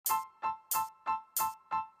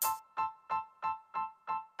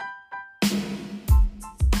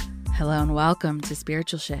Hello and welcome to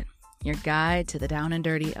Spiritual Shit, your guide to the down and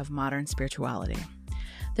dirty of modern spirituality.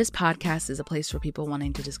 This podcast is a place for people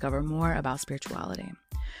wanting to discover more about spirituality,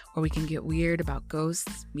 where we can get weird about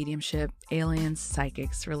ghosts, mediumship, aliens,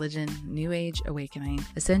 psychics, religion, new age awakening,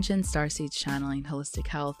 ascension, starseeds, channeling, holistic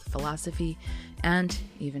health, philosophy, and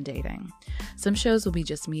even dating. Some shows will be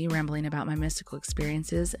just me rambling about my mystical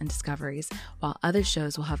experiences and discoveries, while other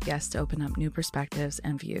shows will have guests to open up new perspectives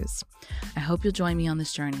and views. I hope you'll join me on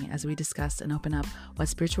this journey as we discuss and open up what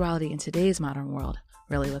spirituality in today's modern world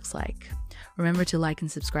really looks like. Remember to like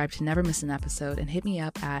and subscribe to never miss an episode, and hit me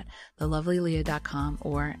up at thelovelyleah.com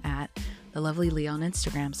or at thelovelyleah on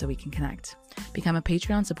Instagram so we can connect. Become a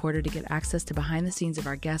Patreon supporter to get access to behind the scenes of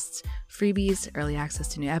our guests, freebies, early access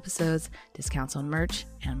to new episodes, discounts on merch,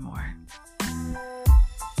 and more.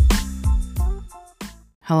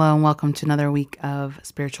 Hello and welcome to another week of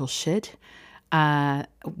Spiritual Shit.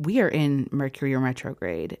 We are in Mercury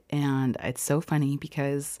retrograde, and it's so funny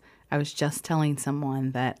because I was just telling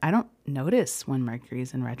someone that I don't notice when Mercury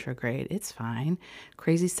is in retrograde. It's fine.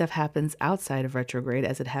 Crazy stuff happens outside of retrograde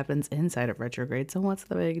as it happens inside of retrograde. So what's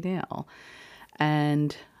the big deal?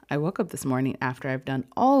 And I woke up this morning after I've done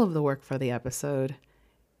all of the work for the episode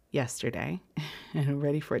yesterday and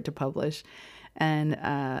ready for it to publish. And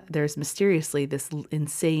there's mysteriously this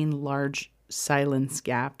insane large silence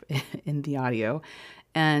gap in the audio,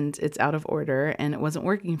 and it's out of order and it wasn't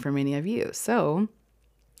working for many of you. So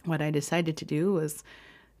what I decided to do was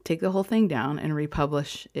take the whole thing down and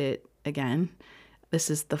republish it again. This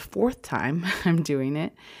is the fourth time I'm doing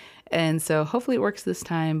it. And so hopefully it works this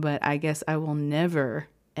time, but I guess I will never,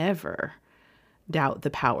 ever doubt the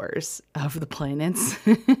powers of the planets.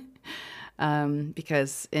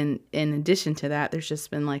 Because in addition to that, there's just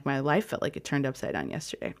been like my life felt like it turned upside down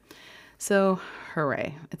yesterday. So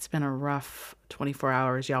hooray. It's been a rough 24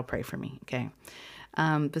 hours. Y'all pray for me. Okay.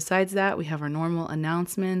 Besides that, we have our normal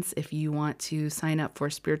announcements. If you want to sign up for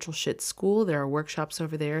Spiritual Shit School, there are workshops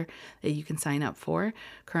over there that you can sign up for.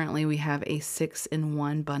 Currently, we have a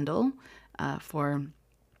 6-in-1 bundle for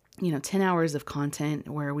 10 hours of content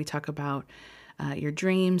where we talk about your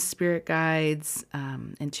dreams, spirit guides,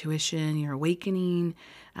 intuition, your awakening,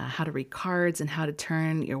 how to read cards, and how to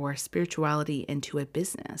turn your spirituality into a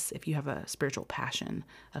business if you have a spiritual passion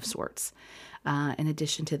of sorts. In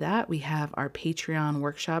addition to that, we have our Patreon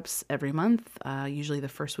workshops every month, usually the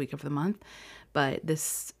first week of the month. But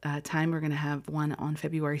this time we're going to have one on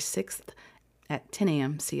February 6th at 10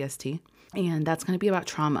 a.m. CST. And that's going to be about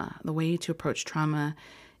trauma, the way to approach trauma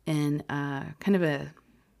in kind of a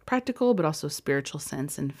practical but also spiritual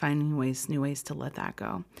sense, and finding new ways to let that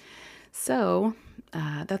go. So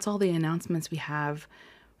that's all the announcements we have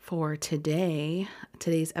for today.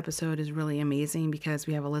 Today's episode is really amazing because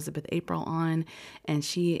we have Elizabeth April on, and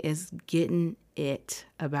she is getting it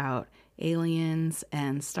about aliens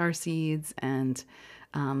and starseeds and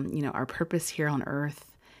our purpose here on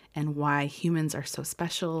Earth and why humans are so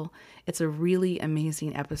special. It's a really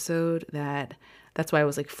amazing episode that's why I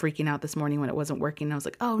was like freaking out this morning when it wasn't working. I was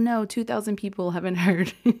like, oh no, 2,000 people haven't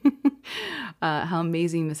heard how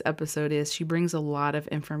amazing this episode is. She brings a lot of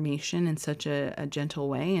information in such a gentle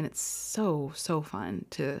way, and it's so, so fun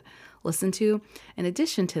to listen to. In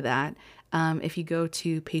addition to that, if you go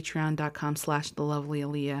to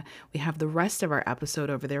patreon.com/thelovelyleah, we have the rest of our episode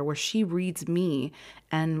over there where she reads me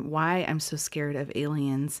and why I'm so scared of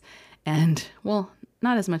aliens. And well,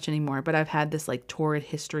 not as much anymore, but I've had this like torrid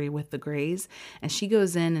history with the Greys, and she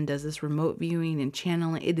goes in and does this remote viewing and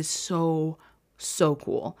channeling. It is so, so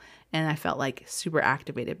cool. And I felt like super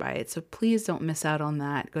activated by it. So please don't miss out on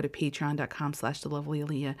that. Go to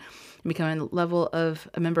patreon.com/thelovelyleah and become a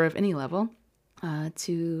member of any level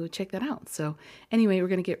to check that out. So anyway, we're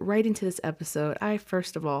going to get right into this episode. I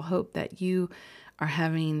first of all hope that you are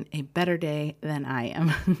having a better day than I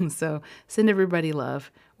am. So send everybody love.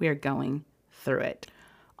 We are going through it.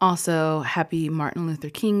 Also, happy Martin Luther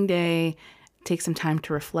King Day. Take some time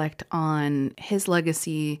to reflect on his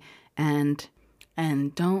legacy and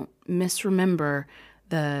don't misremember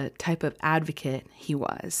the type of advocate he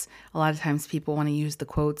was. A lot of times people want to use the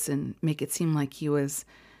quotes and make it seem like he was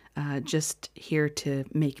just here to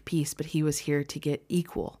make peace, but he was here to get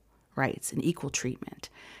equal rights and equal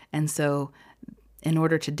treatment. And so in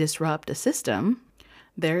order to disrupt a system,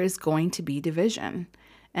 there is going to be division.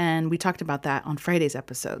 And we talked about that on Friday's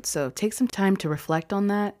episode. So take some time to reflect on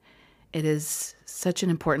that. It is such an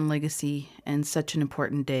important legacy and such an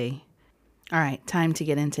important day. All right, time to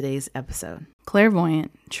get in today's episode.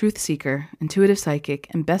 Clairvoyant, truth seeker, intuitive psychic,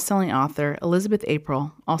 and best-selling author Elizabeth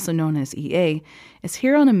April, also known as EA, is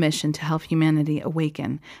here on a mission to help humanity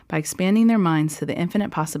awaken by expanding their minds to the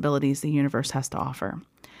infinite possibilities the universe has to offer.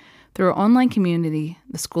 Through her online community,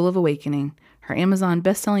 The School of Awakening, her Amazon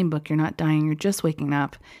best-selling book, You're Not Dying, You're Just Waking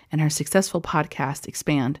Up, and her successful podcast,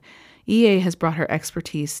 Expand, EA has brought her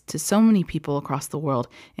expertise to so many people across the world,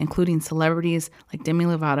 including celebrities like Demi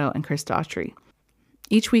Lovato and Chris Daughtry.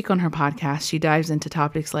 Each week on her podcast, she dives into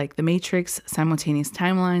topics like the Matrix, simultaneous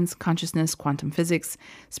timelines, consciousness, quantum physics,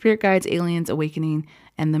 spirit guides, aliens, awakening,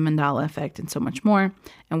 and the Mandela effect, and so much more.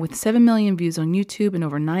 And with 7 million views on YouTube and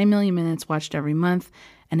over 9 million minutes watched every month,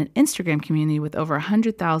 and an Instagram community with over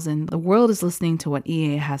 100,000, the world is listening to what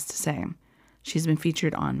EA has to say. She's been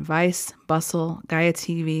featured on Vice, Bustle, Gaia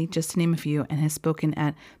TV, just to name a few, and has spoken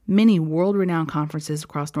at many world-renowned conferences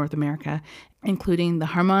across North America, including the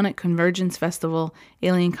Harmonic Convergence Festival,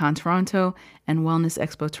 AlienCon Toronto, and Wellness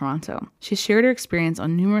Expo Toronto. She's shared her experience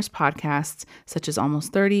on numerous podcasts, such as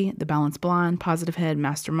Almost 30, The Balanced Blonde, Positive Head,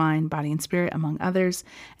 Mastermind, Body and Spirit, among others.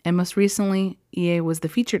 And most recently, EA was the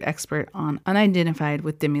featured expert on Unidentified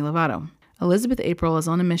with Demi Lovato. Elizabeth April is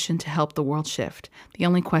on a mission to help the world shift. The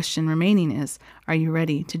only question remaining is, are you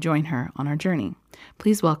ready to join her on our journey?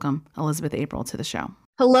 Please welcome Elizabeth April to the show.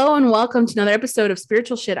 Hello and welcome to another episode of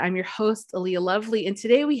Spiritual Shit. I'm your host, Aaliyah Lovely, and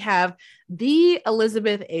today we have the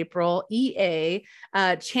Elizabeth April, EA,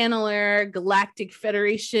 channeler, Galactic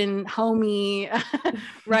Federation homie,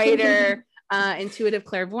 writer, intuitive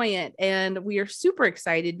clairvoyant. And we are super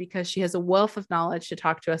excited because she has a wealth of knowledge to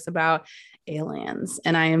talk to us about aliens.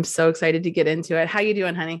 And I am so excited to get into it. How you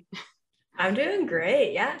doing, honey? I'm doing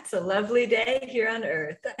great. Yeah, it's a lovely day here on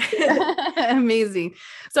Earth. Amazing.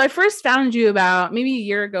 So I first found you about maybe a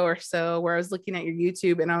year ago or so, where I was looking at your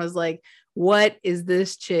YouTube and I was like, what is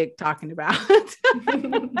this chick talking about?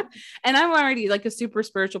 And I'm already like a super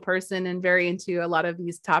spiritual person and very into a lot of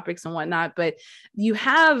these topics and whatnot, but you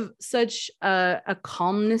have such a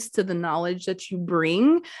calmness to the knowledge that you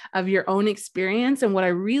bring of your own experience. And what I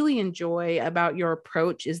really enjoy about your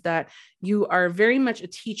approach is that you are very much a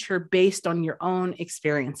teacher based on your own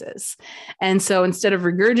experiences. And so instead of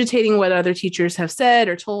regurgitating what other teachers have said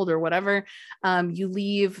or told or whatever, you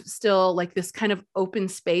leave still like this kind of open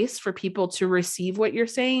space for people to receive what you're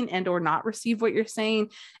saying and or not receive what you're saying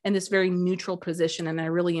in this very neutral position. And I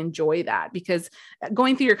really enjoy that because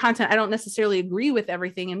going through your content, I don't necessarily agree with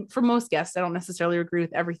everything. And for most guests, I don't necessarily agree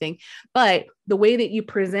with everything, but the way that you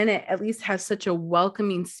present it at least has such a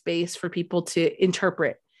welcoming space for people to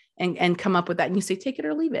interpret and come up with that. And you say, take it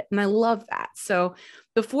or leave it. And I love that. So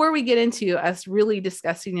before we get into us really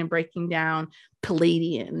discussing and breaking down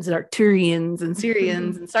Palladians, Arcturians, and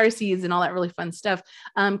Sirians, and starseeds, and all that really fun stuff,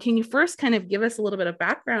 can you first kind of give us a little bit of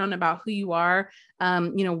background about who you are,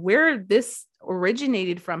 where this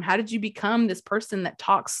originated from? How did you become this person that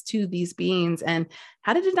talks to these beings? And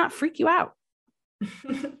how did it not freak you out?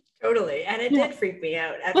 Totally. And it did freak me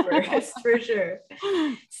out at first, for sure.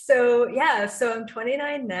 So I'm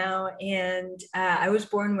 29 now, and I was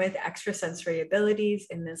born with extrasensory abilities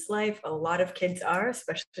in this life. A lot of kids are,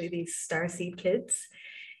 especially these starseed kids.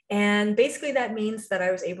 And basically that means that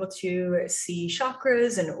I was able to see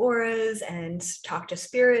chakras and auras and talk to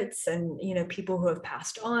spirits and, people who have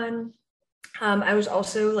passed on. I was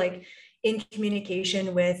also like in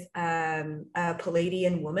communication with a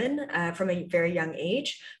Palladian woman from a very young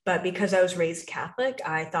age. But because I was raised Catholic,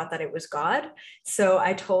 I thought that it was God. So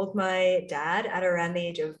I told my dad at around the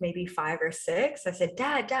age of maybe 5 or 6, I said,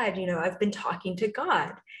 Dad, I've been talking to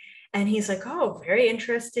God. And he's like, oh, very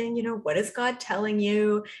interesting. What is God telling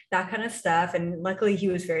you? That kind of stuff. And luckily he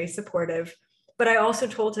was very supportive. But I also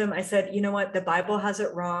told him, I said, you know what, the Bible has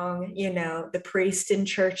it wrong. The priest in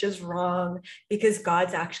church is wrong because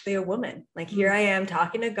God's actually a woman. Like here I am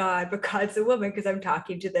talking to God, but God's a woman because I'm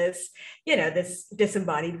talking to this, this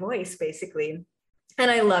disembodied voice basically. And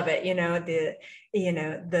I love it,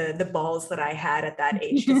 the balls that I had at that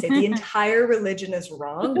age to say the entire religion is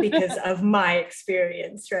wrong because of my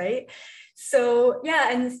experience, right? So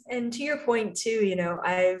yeah, and to your point too,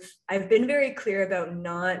 I've been very clear about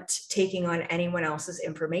not taking on anyone else's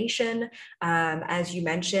information. As you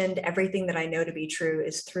mentioned, everything that I know to be true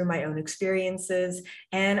is through my own experiences,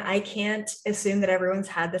 and I can't assume that everyone's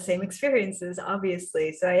had the same experiences,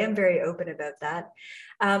 obviously. So I am very open about that.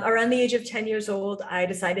 Around the age of 10 years old, I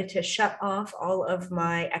decided to shut off all of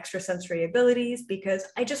my extrasensory abilities because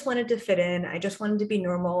I just wanted to fit in. I just wanted to be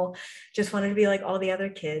normal, just wanted to be like all the other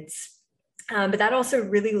kids. But that also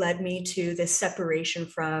really led me to this separation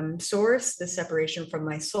from source, the separation from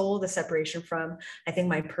my soul, the separation from, I think,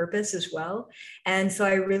 my purpose as well. And so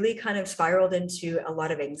I really kind of spiraled into a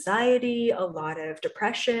lot of anxiety, a lot of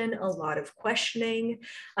depression, a lot of questioning.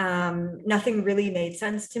 Nothing really made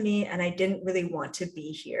sense to me. And I didn't really want to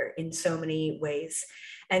be here in so many ways.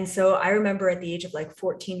 And so I remember at the age of like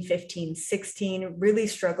 14, 15, 16, really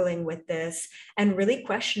struggling with this and really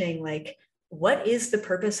questioning, like, what is the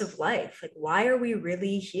purpose of life? Like, why are we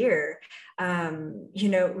really here?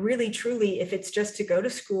 Really, truly, if it's just to go to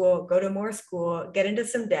school, go to more school, get into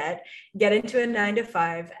some debt, get into a 9 to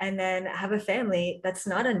 5, and then have a family, that's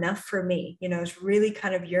not enough for me. It's really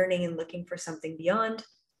kind of yearning and looking for something beyond.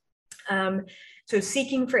 So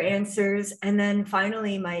seeking for answers. And then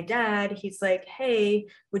finally, my dad, he's like, hey,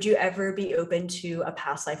 would you ever be open to a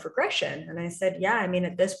past life regression? And I said, yeah, I mean,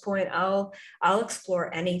 at this point, I'll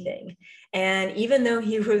explore anything. And even though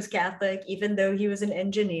he was Catholic, even though he was an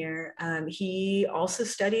engineer, he also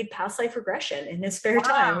studied past life regression in his spare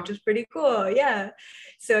time, which was pretty cool. Yeah.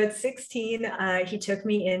 So at 16, he took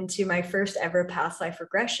me into my first ever past life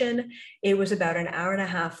regression. It was about an hour and a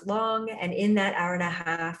half long. And in that hour and a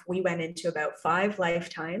half, we went into about 5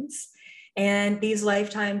 lifetimes. And these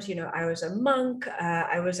lifetimes, I was a monk,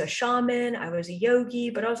 I was a shaman, I was a yogi,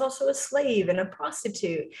 but I was also a slave and a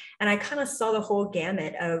prostitute. And I kind of saw the whole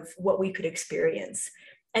gamut of what we could experience.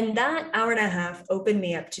 And that hour and a half opened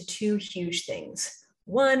me up to 2 huge things.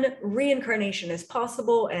 One, reincarnation is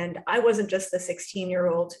possible. And I wasn't just the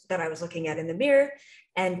 16-year-old that I was looking at in the mirror.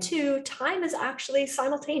 And 2, time is actually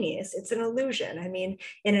simultaneous. It's an illusion. I mean,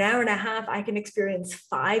 in an hour and a half, I can experience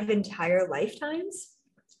 5 entire lifetimes.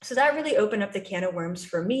 So that really opened up the can of worms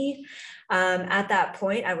for me. At that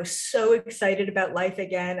point, I was so excited about life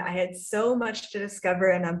again. I had so much to discover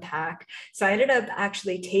and unpack. So I ended up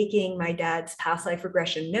actually taking my dad's past life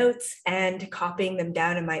regression notes and copying them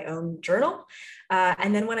down in my own journal.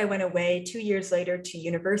 And then when I went away 2 years later to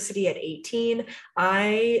university at 18,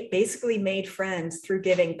 I basically made friends through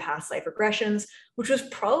giving past life regressions, which was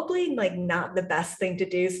probably like not the best thing to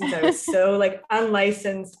do since I was so like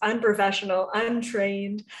unlicensed, unprofessional,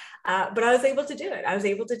 untrained. But I was able to do it. I was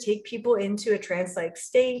able to take people into a trance-like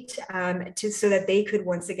state so that they could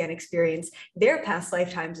once again experience their past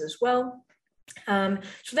lifetimes as well.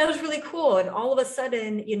 So that was really cool. And all of a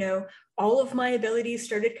sudden, all of my abilities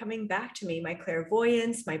started coming back to me, my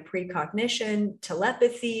clairvoyance, my precognition,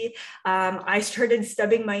 telepathy. I started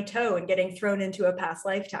stubbing my toe and getting thrown into a past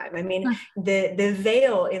lifetime. I mean, the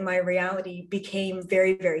veil in my reality became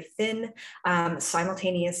very, very thin,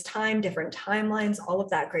 simultaneous time, different timelines, all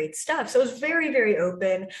of that great stuff. So it was very, very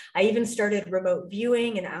open. I even started remote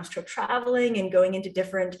viewing and astral traveling and going into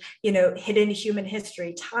different, hidden human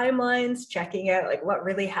history timelines, checking out like what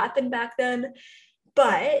really happened back then.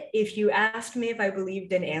 But if you asked me if I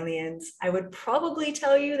believed in aliens, I would probably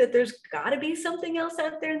tell you that there's got to be something else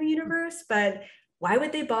out there in the universe. But why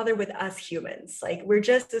would they bother with us humans? Like, we're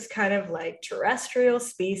just this kind of like terrestrial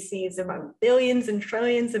species among billions and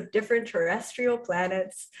trillions of different terrestrial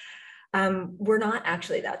planets. We're not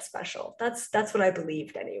actually that special. That's what I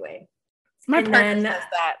believed anyway. My partner says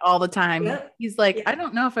that all the time. Yeah, He's like, I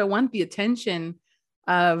don't know if I want the attention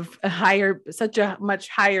of such a much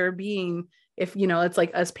higher being. If it's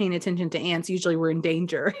like us paying attention to ants, usually we're in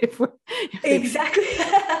danger. Exactly.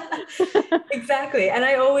 Exactly. And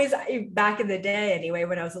I always, back in the day anyway,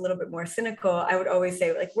 when I was a little bit more cynical, I would always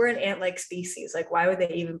say, like, we're an ant-like species. Like, why would they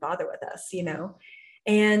even bother with us,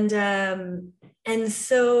 And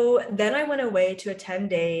so then I went away to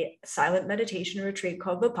attend a silent meditation retreat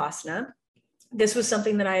called Vipassana. This was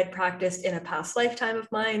something that I had practiced in a past lifetime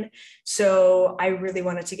of mine. So I really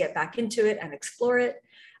wanted to get back into it and explore it.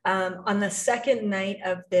 On the second night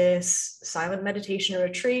of this silent meditation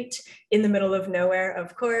retreat, in the middle of nowhere,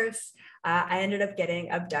 of course, I ended up getting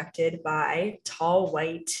abducted by tall,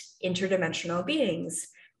 white, interdimensional beings.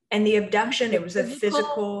 And the abduction, it was a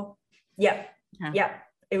physical, yeah.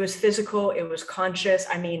 It was physical, it was conscious.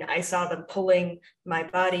 I mean, I saw them pulling my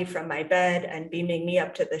body from my bed and beaming me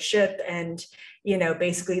up to the ship, and,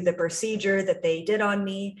 basically the procedure that they did on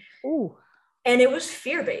me. Ooh. And it was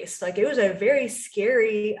fear-based. Like, it was a very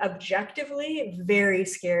scary, objectively very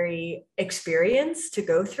scary experience to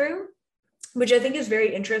go through, which I think is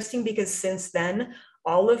very interesting because since then,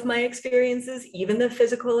 all of my experiences, even the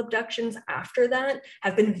physical abductions after that,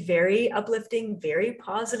 have been very uplifting, very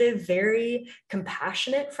positive, very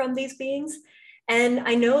compassionate from these beings. And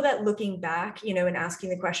I know that looking back, and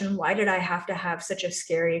asking the question, why did I have to have such a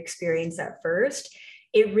scary experience at first?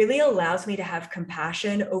 it really allows me to have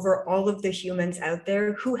compassion over all of the humans out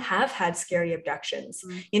there who have had scary abductions.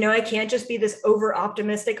 I can't just be this over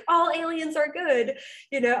optimistic, all aliens are good.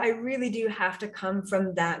 I really do have to come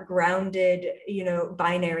from that grounded,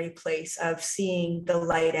 binary place of seeing the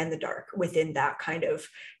light and the dark within that kind of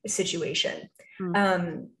situation.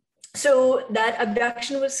 So that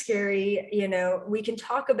abduction was scary. We can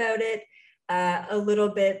talk about it a little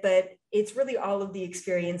bit, but it's really all of the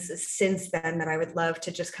experiences since then that I would love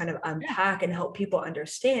to just kind of unpack and help people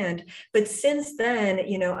understand. But since then,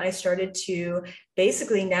 I started to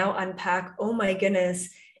basically now unpack, oh my goodness,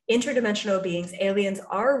 interdimensional beings, aliens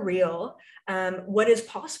are real. What is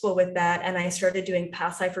possible with that? And I started doing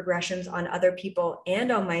past life regressions on other people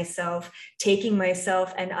and on myself, taking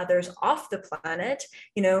myself and others off the planet.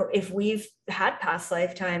 If we've had past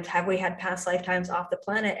lifetimes, have we had past lifetimes off the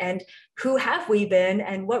planet? And who have we been?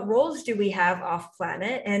 And what roles do we have off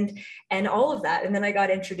planet? And all of that. And then I got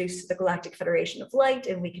introduced to the Galactic Federation of Light,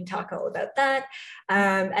 and we can talk all about that.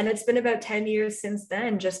 And it's been about 10 years since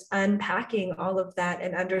then, just unpacking all of that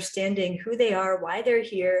and understanding who they are, why they're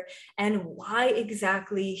here, and why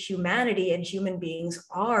exactly humanity and human beings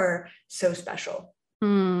are so special.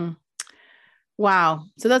 Wow.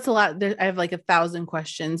 So that's a lot. I have like 1,000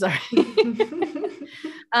 questions.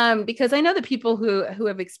 Because I know that people who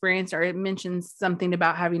have experienced or mentioned something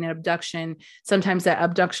about having an abduction, sometimes that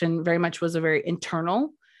abduction very much was a very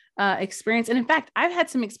internal experience. And in fact, I've had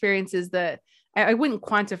some experiences that I wouldn't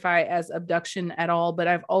quantify as abduction at all, but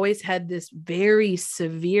I've always had this very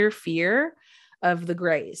severe fear of the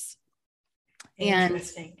grays. And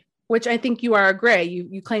which I think you are a gray.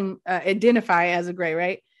 You claim identify as a gray,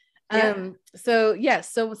 right? Yeah. So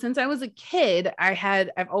yes. So since I was a kid,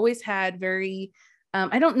 I've always had very,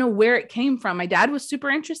 I don't know where it came from. My dad was super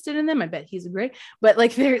interested in them. I bet he's a gray, but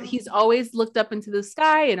like he's always looked up into the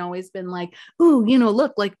sky and always been like, ooh,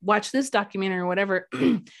 look, like watch this documentary or whatever.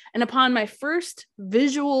 And upon my first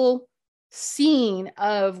visual scene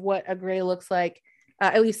of what a gray looks like,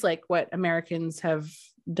 at least like what Americans have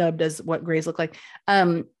dubbed as what grays look like,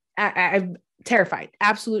 I'm terrified,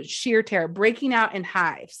 absolute sheer terror, breaking out in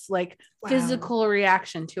hives, like physical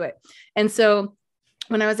reaction to it. And so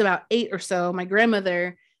when I was about 8 or so, my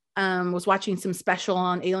grandmother was watching some special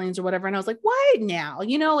on aliens or whatever. And I was like, why now?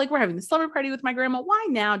 Like we're having the slumber party with my grandma. Why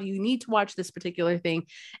now do you need to watch this particular thing?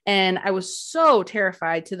 And I was so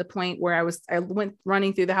terrified to the point where I went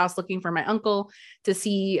running through the house looking for my uncle to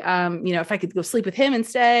see, if I could go sleep with him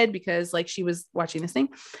instead, because like she was watching this thing.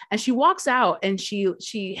 And she walks out and she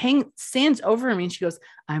stands over me and she goes,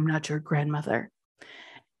 "I'm not your grandmother."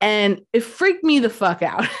 And it freaked me the fuck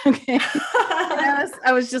out. Okay.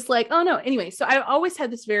 I was just like, oh no. Anyway, so I always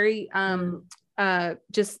had this very,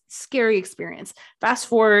 just scary experience. Fast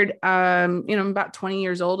forward, I'm about 20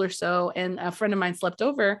 years old or so. And a friend of mine slept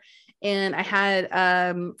over and I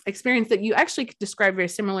had, experience that you actually described very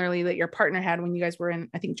similarly that your partner had when you guys were in,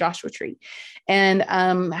 I think, Joshua Tree, and,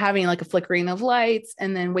 having like a flickering of lights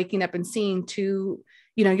and then waking up and seeing two,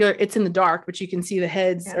 it's in the dark, but you can see the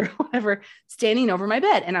heads or whatever standing over my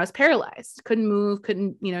bed. And I was paralyzed, couldn't move,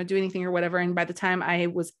 couldn't, do anything or whatever. And by the time I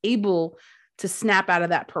was able to snap out of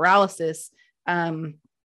that paralysis, I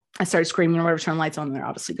started screaming or whatever, turn lights on, and they're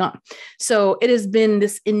obviously gone. So it has been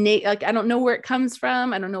this innate, like, I don't know where it comes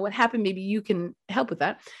from. I don't know what happened. Maybe you can help with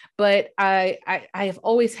that. But I have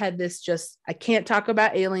always had this, I can't talk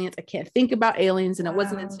about aliens. I can't think about aliens. And it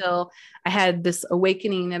wasn't until I had this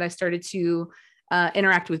awakening that I started to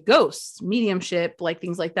interact with ghosts, mediumship, like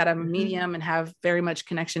things like that. I'm a medium and have very much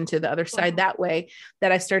connection to the other side that way,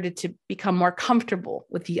 that I started to become more comfortable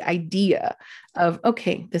with the idea of,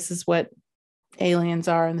 okay, this is what aliens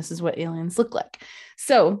are and this is what aliens look like.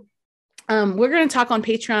 So we're going to talk on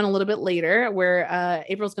Patreon a little bit later, where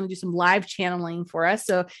April's going to do some live channeling for us.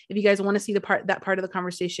 So if you guys want to see that part of the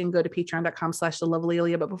conversation, go to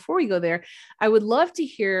patreon.com/thelovelyleah. But before we go there, I would love to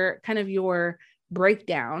hear kind of your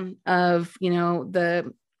breakdown of,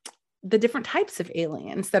 the different types of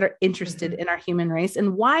aliens that are interested in our human race,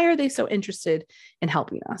 and why are they so interested in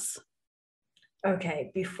helping us?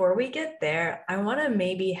 Okay, before we get there, I want to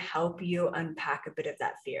maybe help you unpack a bit of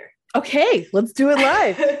that fear. Okay, let's do it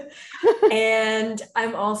live. And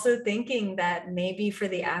I'm also thinking that maybe for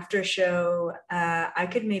the after show, I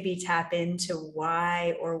could maybe tap into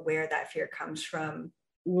why or where that fear comes from.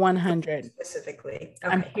 100 specifically.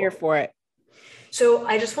 Okay, I'm here for it. So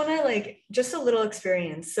I just want to just a little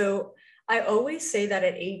experience. So I always say that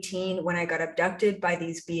at 18, when I got abducted by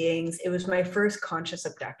these beings, it was my first conscious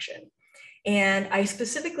abduction. And I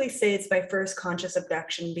specifically say it's my first conscious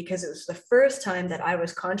abduction because it was the first time that I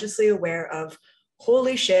was consciously aware of,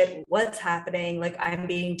 holy shit, what's happening? Like I'm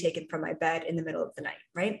being taken from my bed in the middle of the night,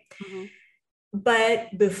 right? Mm-hmm.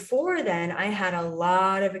 But before then, I had a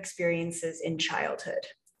lot of experiences in childhood.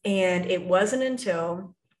 And it wasn't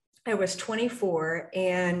until I was 24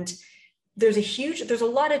 and there's a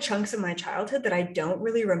lot of chunks of my childhood that I don't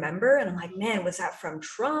really remember. And I'm like, man, was that from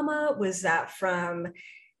trauma? Was that from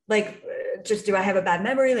like, just do I have a bad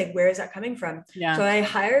memory? Like, where is that coming from? Yeah. So I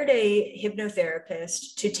hired a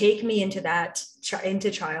hypnotherapist to take me into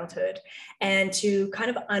into childhood and to kind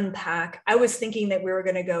of unpack. I was thinking that we were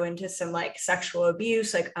going to go into some like sexual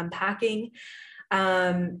abuse, like unpacking.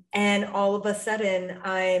 And all of a sudden,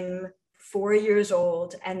 I'm 4 years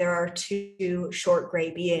old, and there are two short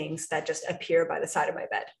gray beings that just appear by the side of my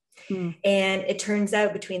bed. And it turns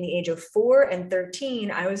out between the age of 4 and 13,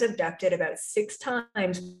 I was abducted about 6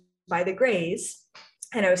 times by the Greys,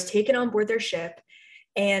 and I was taken on board their ship,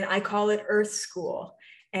 and I call it Earth School.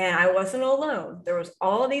 And I wasn't alone. There was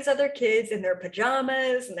all these other kids in their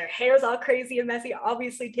pajamas and their hair's all crazy and messy,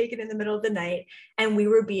 obviously taken in the middle of the night. And we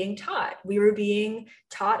were being taught. We were being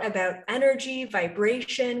taught about energy,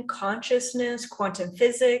 vibration, consciousness, quantum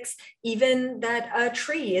physics, even that a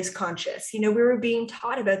tree is conscious. You know, we were being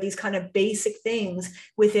taught about these kind of basic things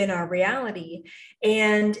within our reality.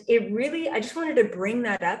 And it really, I just wanted to bring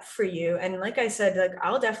that up for you. And like I said, like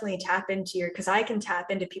I'll definitely tap into because I can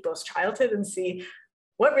tap into people's childhood and see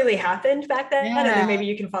what really happened back then. And then maybe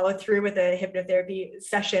you can follow through with a hypnotherapy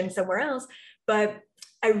session somewhere else. But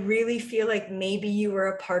I really feel like maybe you were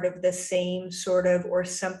a part of the same sort of or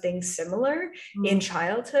something similar in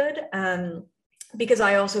childhood. Because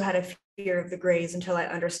I also had a fear of the Greys until I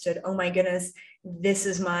understood, oh my goodness, this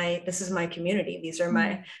is my community. These are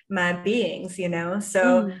my beings, you know?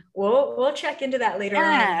 So we'll check into that later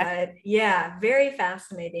on. But yeah, very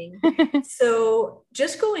fascinating. So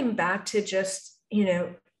just going back to just, you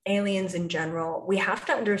know, aliens in general, we have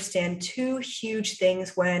to understand two huge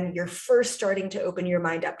things when you're first starting to open your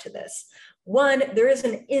mind up to this. One, there is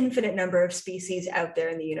an infinite number of species out there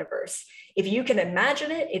in the universe. If you can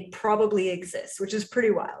imagine it, it probably exists, which is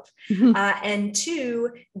pretty wild. And two,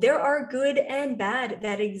 there are good and bad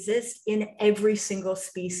that exist in every single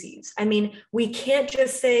species. I mean, we can't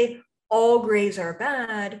just say, all Greys are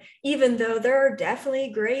bad, even though there are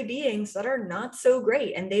definitely gray beings that are not so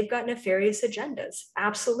great and they've got nefarious agendas.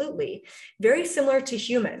 Absolutely. Very similar to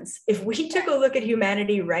humans. If we took a look at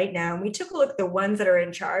humanity right now and we took a look at the ones that are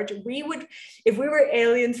in charge, we would, if we were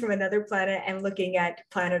aliens from another planet and looking at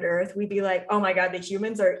planet Earth, we'd be like, oh my God, the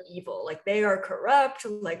humans are evil. Like they are corrupt.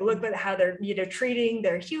 Like look at how they're, you know, treating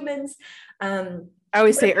their humans. I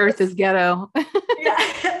always say Earth is ghetto. Yeah,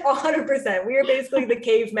 100%. We are basically the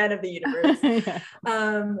cavemen of the universe.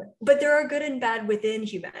 But there are good and bad within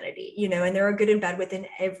humanity, you know, and there are good and bad within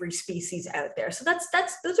every species out there. So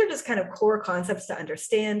those are just kind of core concepts to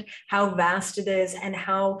understand how vast it is and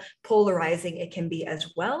how polarizing it can be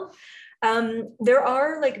as well. There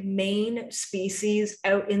are like main species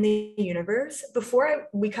out in the universe. Before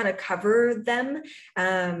we kind of cover them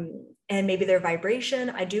and maybe their vibration,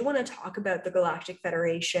 I do want to talk about the Galactic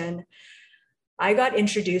Federation. I got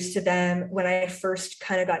introduced to them when I first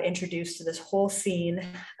kind of got introduced to this whole scene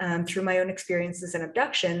through my own experiences and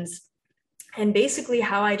abductions. And basically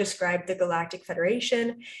how I describe the Galactic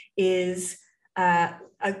Federation is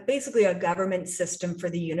basically a government system for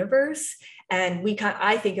the universe. And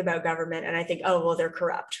I think about government and I think, oh, well, they're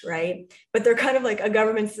corrupt, right? But they're kind of like a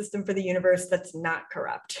government system for the universe that's not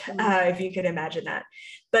corrupt, if you can imagine that.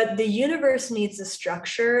 But the universe needs a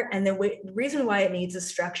structure. And the reason why it needs a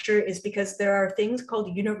structure is because there are things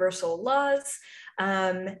called universal laws.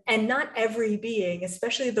 And not every being,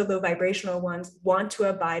 especially the low vibrational ones, want to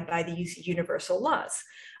abide by these universal laws.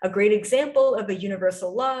 A great example of a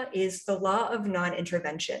universal law is the law of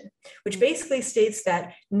non-intervention, which basically states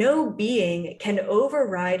that no being can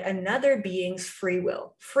override another being's free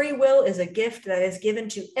will. Free will is a gift that is given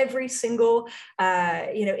to every single,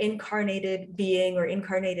 incarnated being or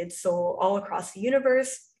incarnated soul all across the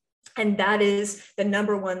universe. And that is the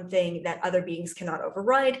number one thing that other beings cannot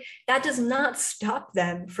override. That does not stop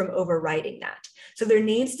them from overriding that. So there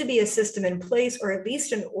needs to be a system in place, or at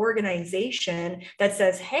least an organization that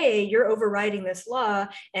says, hey, you're overriding this law,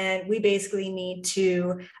 and we basically need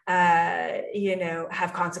to,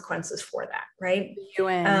 have consequences for that, right? The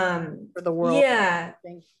UN for the world. Yeah.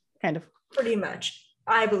 Kind of. Pretty much.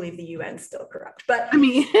 I believe the UN's still corrupt, but I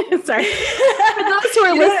mean, sorry. For those who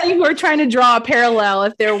are listening, who are trying to draw a parallel,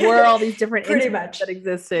 if there were all these different pretty much that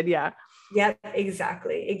existed, yeah. Yeah,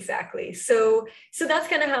 exactly. So that's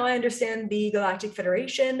kind of how I understand the Galactic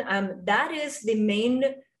Federation. That is the main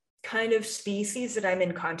kind of species that I'm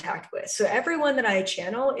in contact with. So everyone that I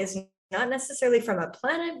channel is not necessarily from a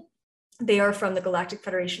planet. They are from the Galactic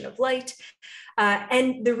Federation of Light.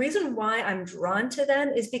 And the reason why I'm drawn to them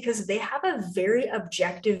is because they have a very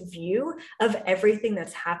objective view of everything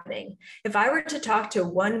that's happening. If I were to talk to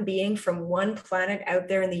one being from one planet out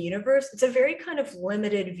there in the universe, it's a very kind of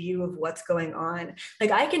limited view of what's going on.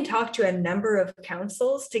 Like I can talk to a number of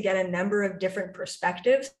councils to get a number of different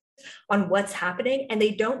perspectives on what's happening, and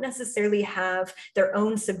they don't necessarily have their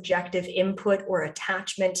own subjective input or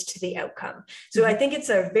attachment to the outcome. So I think it's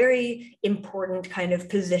a very important kind of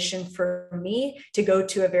position for me to go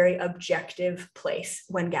to a very objective place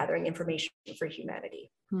when gathering information for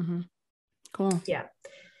humanity. Mm-hmm. Cool. Yeah.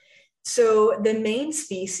 So the main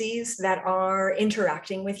species that are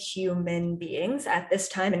interacting with human beings at this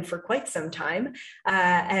time and for quite some time,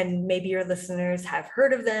 and maybe your listeners have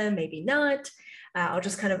heard of them, maybe not, I'll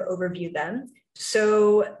just kind of overview them.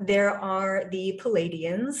 So there are the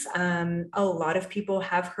Pleiadians. A lot of people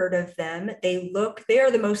have heard of them. They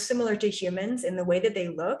are the most similar to humans in the way that they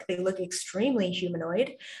look. They look extremely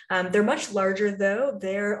humanoid. They're much larger though.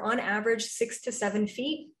 They're on average 6 to 7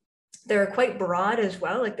 feet. They're quite broad as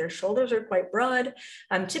well, like their shoulders are quite broad.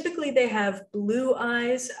 Typically they have blue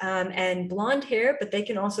eyes and blonde hair, but they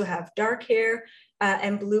can also have dark hair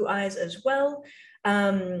and blue eyes as well.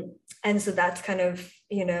 And so that's kind of,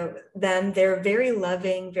 them. They're very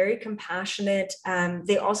loving, very compassionate.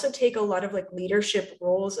 They also take a lot of like leadership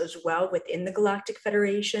roles as well within the Galactic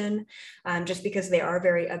Federation, just because they are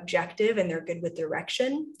very objective and they're good with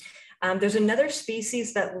direction. There's another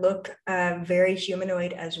species that look very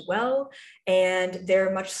humanoid as well, and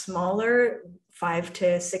they're much smaller, 5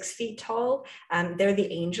 to 6 feet tall. They're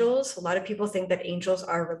the angels. A lot of people think that angels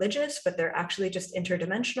are religious, but they're actually just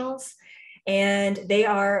interdimensionals. And they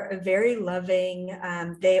are very loving.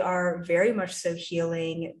 They are very much so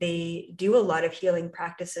healing. They do a lot of healing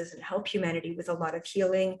practices and help humanity with a lot of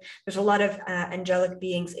healing. There's a lot of angelic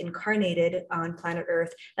beings incarnated on planet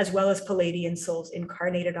Earth, as well as Pleiadian souls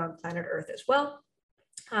incarnated on planet Earth as well.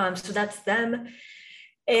 So that's them.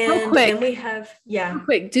 And then we have, Real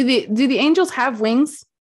quick, do the angels have wings?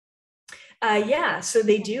 Yeah, so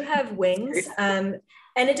they do have wings.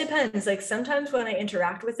 And it depends. Like sometimes when I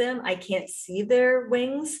interact with them, I can't see their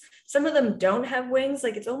wings. Some of them don't have wings.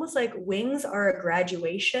 Like it's almost like wings are a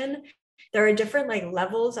graduation. There are different like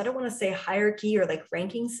levels. I don't want to say hierarchy or like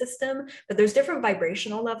ranking system, but there's different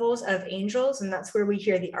vibrational levels of angels. And that's where we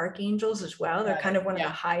hear the archangels as well. They're kind of one of the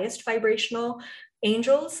highest vibrational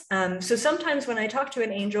angels. So sometimes when I talk to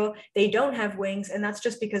an angel, they don't have wings, and that's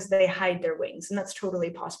just because they hide their wings, and that's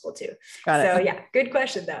totally possible too. So yeah, good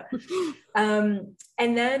question though.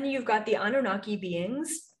 And then you've got the Anunnaki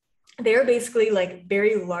beings. They're basically like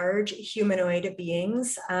very large humanoid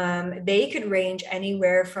beings. They could range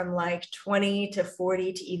anywhere from like 20 to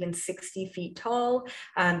 40 to even 60 feet tall.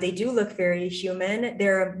 They do look very human.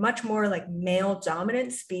 They're a much more like male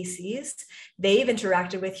dominant species. They've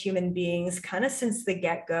interacted with human beings kind of since the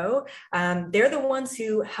get-go. They're the ones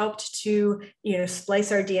who helped to,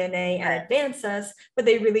 splice our DNA and advance us, but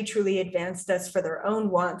they really truly advanced us for their own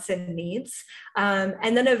wants and needs.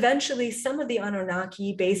 And then eventually some of the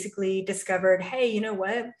Anunnaki basically discovered, hey, you know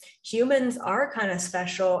what? Humans are kind of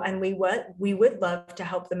special, and we would love to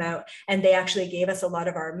help them out. And they actually gave us a lot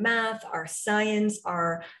of our math, our science,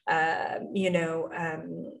 our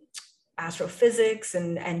astrophysics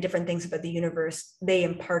and different things about the universe. They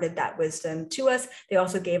imparted that wisdom to us. They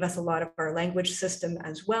also gave us a lot of our language system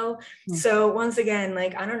as well. Mm-hmm. So once again,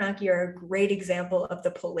 like Anunnaki are a great example of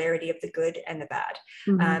the polarity of the good and the bad,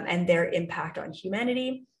 and their impact on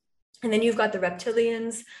humanity. And then you've got the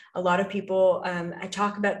reptilians. A lot of people, I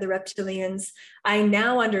talk about the reptilians. I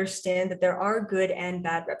now understand that there are good and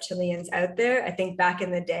bad reptilians out there. I think back in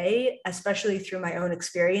the day, especially through my own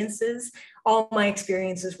experiences, all my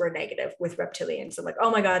experiences were negative with reptilians. I'm like, oh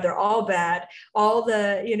my God, they're all bad. All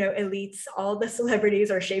the, elites, all the celebrities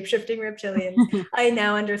are shape-shifting reptilians. I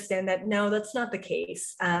now understand that, no, that's not the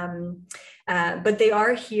case. But they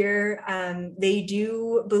are here. They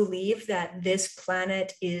do believe that this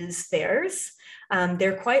planet is theirs.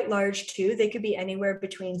 They're quite large too. They could be anywhere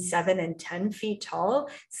between 7 and 10 feet tall.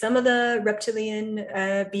 Some of the reptilian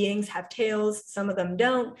beings have tails, some of them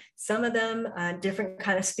don't. Some of them, different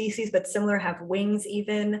kind of species, but similar, have wings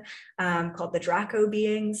even, called the Draco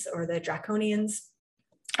beings or the Draconians.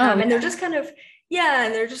 And they're just kind of,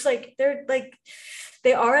 and they're just like, they're like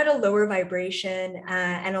They are at a lower vibration,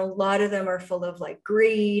 and a lot of them are full of like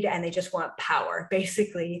greed, and they just want power,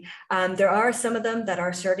 basically. There are some of them that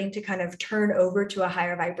are starting to kind of turn over to a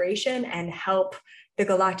higher vibration and help the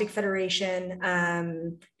Galactic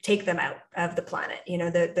Federation take them out of the planet,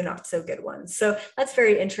 the not so good ones. So that's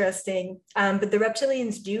very interesting. But the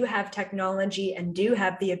reptilians do have technology and do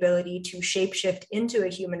have the ability to shapeshift into a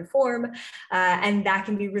human form. And that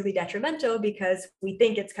can be really detrimental because we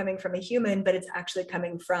think it's coming from a human, but it's actually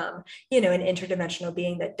coming from, an interdimensional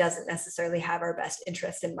being that doesn't necessarily have our best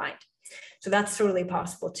interest in mind. So that's totally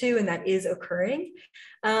possible too, and that is occurring.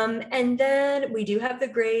 And then we do have the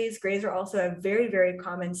grays. Grays are also a very, very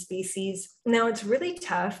common species. Now, it's really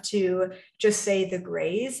tough to just say the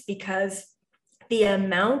grays because the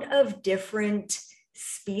amount of different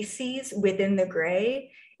species within the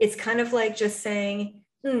gray, it's kind of like just saying,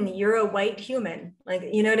 you're a white human. Like,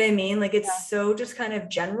 you know what I mean? Like, it's so just kind of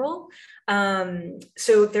general.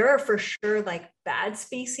 So there are for sure like bad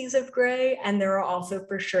species of gray, and there are also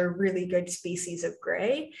for sure really good species of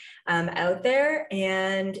gray out there.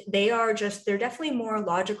 And they're definitely more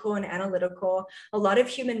logical and analytical. A lot of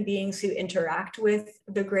human beings who interact with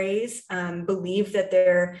the grays believe that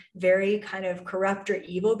they're very kind of corrupt or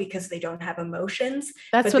evil because they don't have emotions.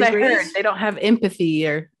 That's what I heard. They don't have empathy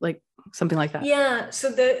or like something like that. Yeah. So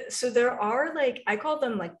there are like, I call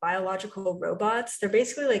them like biological robots. They're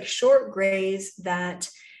basically like short grays that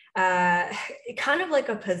kind of like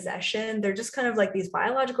a possession. They're just kind of like these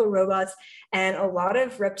biological robots. And a lot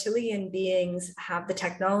of reptilian beings have the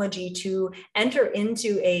technology to enter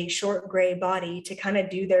into a short gray body to kind of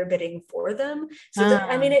do their bidding for them. So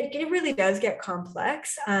it really does get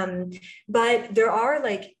complex. But there are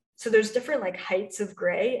like, so there's different like heights of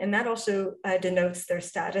gray, and that also denotes their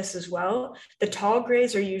status as well. The tall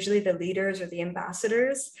grays are usually the leaders or the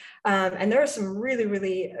ambassadors. And there are some really,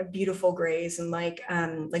 really beautiful grays and like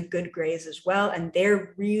good grays as well. And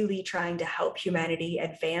they're really trying to help humanity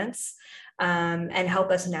advance and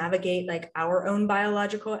help us navigate like our own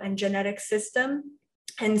biological and genetic system.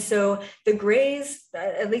 And so the grays,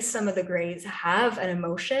 at least some of the grays, have an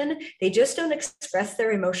emotion. They just don't express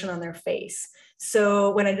their emotion on their face. So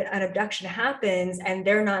when an abduction happens and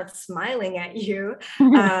they're not smiling at you,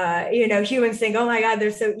 humans think, oh my God,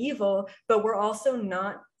 they're so evil, but we're also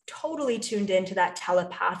not totally tuned into that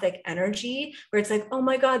telepathic energy where it's like, oh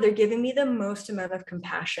my God, they're giving me the most amount of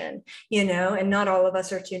compassion, and not all of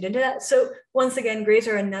us are tuned into that. So once again, grays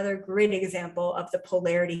are another great example of the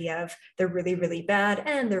polarity of they're really, really bad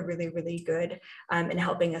and they're really, really good in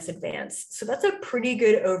helping us advance. So that's a pretty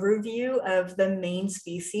good overview of the main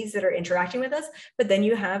species that are interacting with us. But then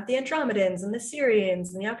you have the Andromedans and the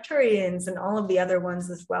Sirians and the Arcturians and all of the other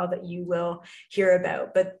ones as well that you will hear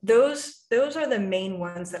about. But those are the main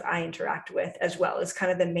ones that I interact with, as well as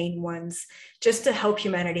kind of the main ones, just to help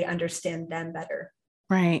humanity understand them better.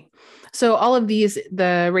 Right. So all of these,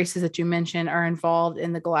 the races that you mentioned, are involved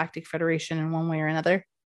in the Galactic Federation in one way or another?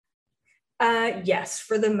 Yes,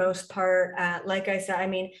 for the most part. Like I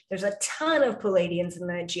said, there's a ton of Palladians in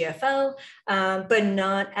the GFL, but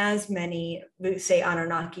not as many, say,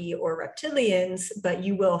 Anunnaki or reptilians, but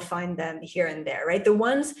you will find them here and there, right? The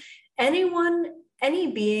ones,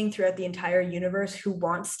 any being throughout the entire universe who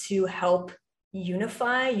wants to help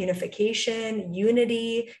unification,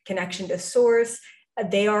 unity, connection to source,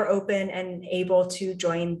 they are open and able to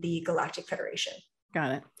join the Galactic Federation.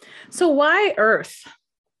 Got it. So why Earth?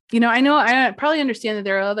 I know I probably understand that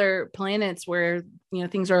there are other planets where,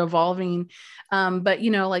 things are evolving. But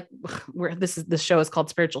like where this show is called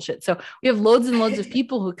Spiritual Shit. So we have loads and loads of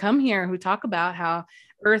people who come here who talk about how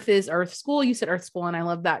Earth is Earth School. You said Earth School. And I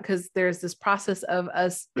love that because there's this process of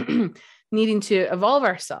us needing to evolve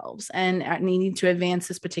ourselves and needing to advance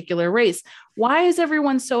this particular race. Why is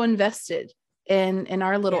everyone so invested in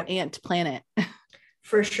our little ant planet?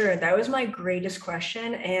 For sure. That was my greatest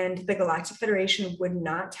question. And the Galactic Federation would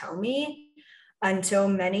not tell me until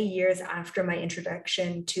many years after my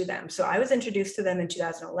introduction to them. So I was introduced to them in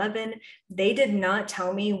 2011. They did not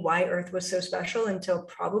tell me why Earth was so special until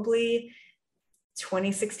probably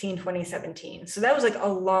 2016, 2017. So that was like a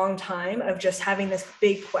long time of just having this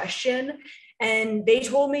big question. And they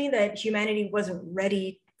told me that humanity wasn't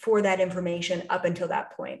ready for that information up until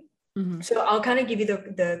that point. Mm-hmm. So I'll kind of give you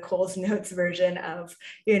the Coles Notes version of,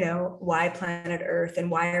 why planet Earth and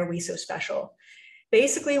why are we so special?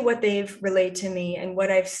 Basically, what they've relayed to me and what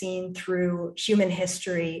I've seen through human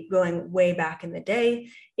history going way back in the day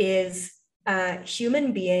is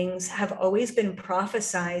human beings have always been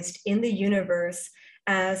prophesized in the universe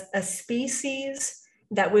as a species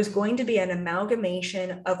that was going to be an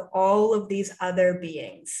amalgamation of all of these other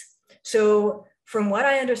beings. So from what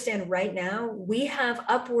I understand right now, we have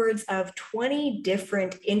upwards of 20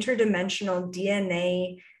 different interdimensional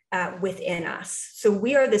DNA within us. So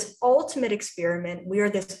we are this ultimate experiment. We are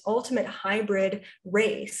this ultimate hybrid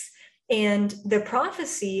race. And the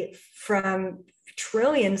prophecy from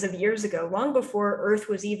trillions of years ago, long before Earth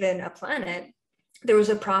was even a planet, there was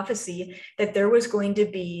a prophecy that there was going to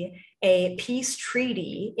be a peace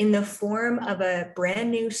treaty in the form of a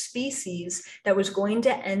brand new species that was going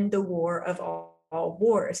to end the war of all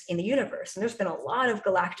wars in the universe. And there's been a lot of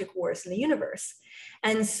galactic wars in the universe.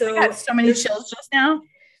 And so I got so many chills just now.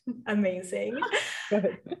 Amazing.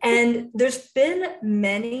 And there's been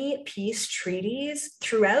many peace treaties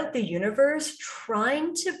throughout the universe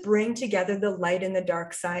trying to bring together the light and the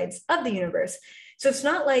dark sides of the universe. So it's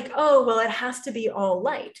not like, oh, well, it has to be all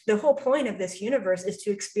light. The whole point of this universe is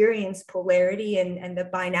to experience polarity and the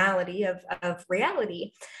binality of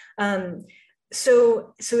reality.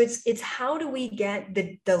 So it's how do we get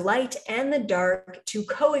the light and the dark to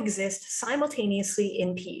coexist simultaneously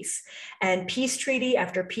in peace? And peace treaty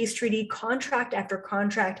after peace treaty, contract after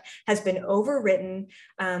contract has been overwritten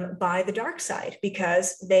by the dark side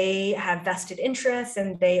because they have vested interests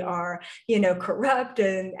and they are, corrupt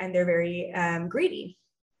and they're very greedy.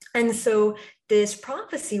 And so this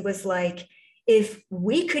prophecy was like, if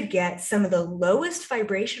we could get some of the lowest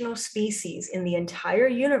vibrational species in the entire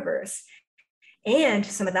universe and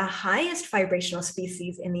some of the highest vibrational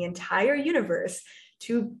species in the entire universe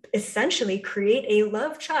to essentially create a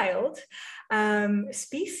love child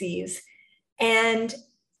species. And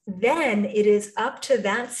then it is up to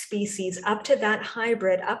that species, up to that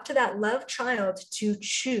hybrid, up to that love child to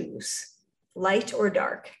choose light or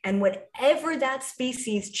dark. And whatever that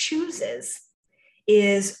species chooses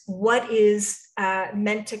is what is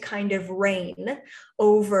meant to kind of reign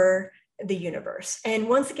over the universe. And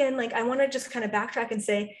once again, like I want to just kind of backtrack and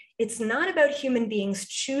say, it's not about human beings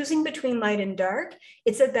choosing between light and dark.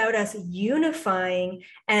 It's about us unifying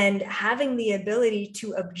and having the ability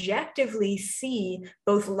to objectively see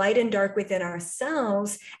both light and dark within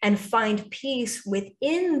ourselves and find peace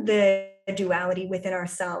within the duality within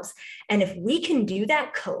ourselves. And if we can do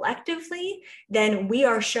that collectively, then we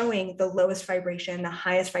are showing the lowest vibration, the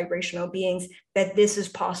highest vibrational beings that this is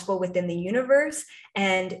possible within the universe.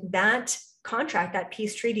 And that contract, that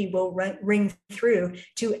peace treaty will ring through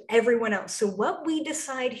to everyone else. So what we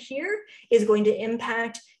decide here is going to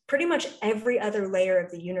impact pretty much every other layer of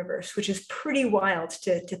the universe, which is pretty wild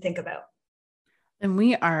to think about. And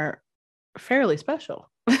we are fairly special.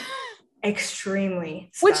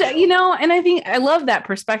 Extremely special. Which, and I think I love that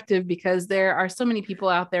perspective because there are so many people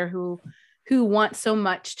out there who want so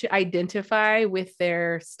much to identify with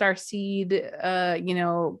their starseed,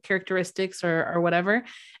 characteristics or whatever.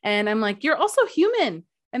 And I'm like, you're also human.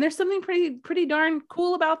 And there's something pretty darn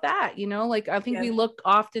cool about that. I think we look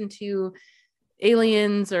often to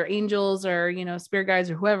aliens or angels or, spirit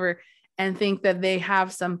guides or whoever, and think that they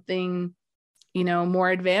have something, more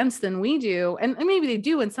advanced than we do. And maybe they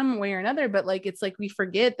do in some way or another, but it's like we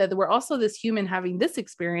forget that we're also this human having this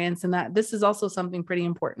experience and that this is also something pretty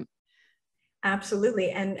important.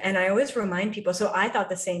 Absolutely. And I always remind people. So I thought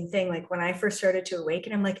the same thing. Like when I first started to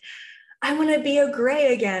awaken, I'm like, I want to be a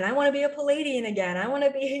gray again. I want to be a Palladian again. I want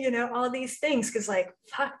to be, all these things. Cause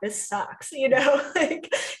fuck, this sucks,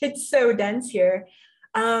 it's so dense here.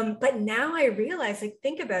 But now I realize,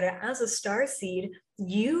 think about it, as a starseed,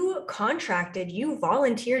 you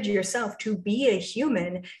volunteered yourself to be a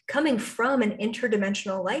human coming from an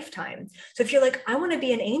interdimensional lifetime. So if you're like, I want to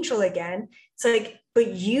be an angel again, it's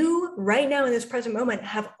but you right now in this present moment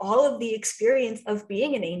have all of the experience of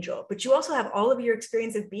being an angel, but you also have all of your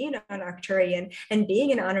experience of being an Arcturian and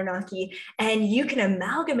being an Anunnaki, and you can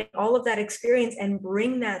amalgamate all of that experience and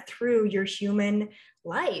bring that through your human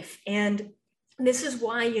life. And this is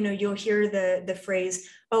why, you'll hear the phrase,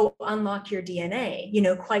 oh, unlock your DNA,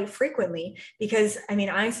 quite frequently, because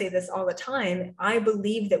I say this all the time. I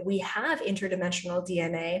believe that we have interdimensional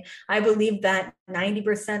DNA. I believe that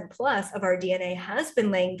 90% plus of our DNA has been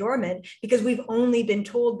laying dormant because we've only been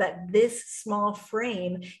told that this small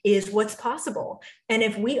frame is what's possible. And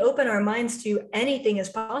if we open our minds to anything is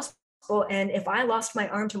possible, and if I lost my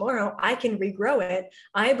arm tomorrow, I can regrow it.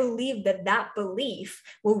 I believe that belief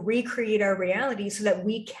will recreate our reality so that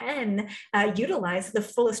we can utilize the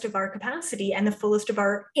fullest of our capacity and the fullest of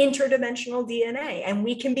our interdimensional DNA. And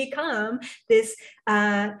we can become this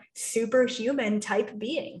superhuman type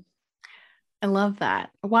being. I love that.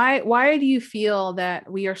 Why do you feel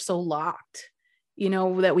that we are so locked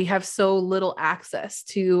that we have so little access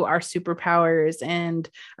to our superpowers and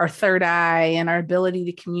our third eye and our ability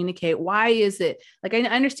to communicate? Why is it like, I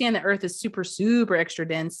understand that Earth is super, super extra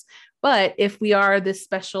dense, but if we are this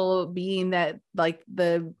special being that like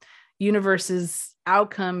the universe's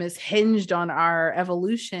outcome is hinged on our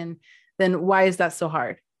evolution, then why is that so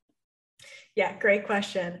hard? Yeah, great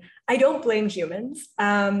question. I don't blame humans.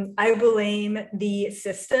 I blame the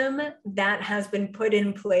system that has been put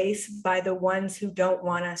in place by the ones who don't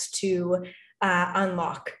want us to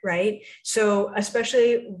unlock, right? So,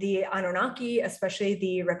 especially the Anunnaki, especially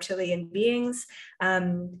the reptilian beings,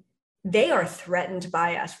 they are threatened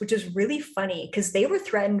by us, which is really funny because they were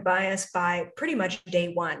threatened by us by pretty much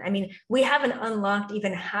day one. I mean, we haven't unlocked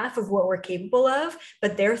even half of what we're capable of,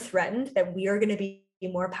 but they're threatened that we are going to be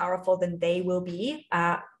more powerful than they will be,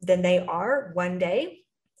 than they are one day,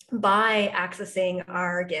 by accessing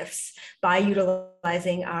our gifts, by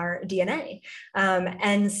utilizing our DNA.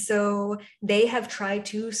 And so they have tried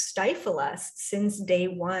to stifle us since day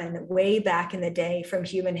one, way back in the day from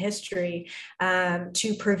human history,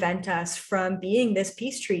 to prevent us from being this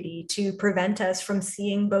peace treaty, to prevent us from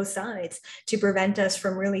seeing both sides, to prevent us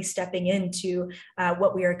from really stepping into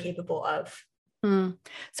what we are capable of.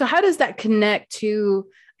 So how does that connect to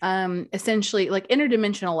essentially like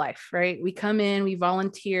interdimensional life, right? We come in, we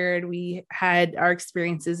volunteered, we had our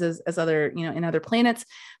experiences as other, in other planets,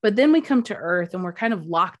 but then we come to Earth and we're kind of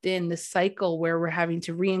locked in this cycle where we're having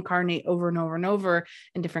to reincarnate over and over and over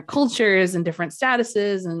in different cultures and different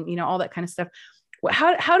statuses and, all that kind of stuff.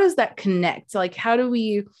 How does that connect? Like, how do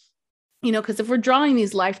we, because if we're drawing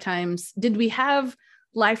these lifetimes, did we have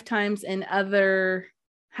lifetimes in other,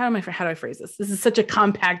 how do I phrase this? This is such a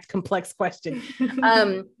compact, complex question.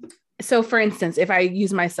 So for instance, if I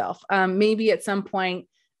use myself, maybe at some point,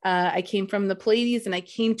 I came from the Pleiades and I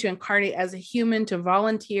came to incarnate as a human to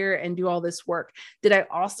volunteer and do all this work. Did I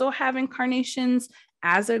also have incarnations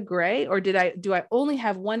as a gray, or do I only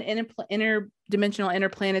have one interdimensional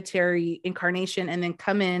interplanetary incarnation and then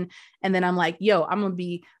come in and then I'm like, yo, I'm going to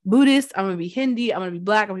be Buddhist, I'm going to be Hindi, I'm going to be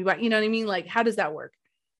black, I'm going to be black. You know what I mean? Like, how does that work?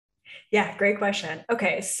 Yeah, great question.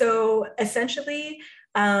 Okay, so essentially,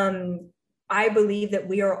 I believe that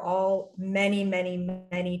we are all many, many,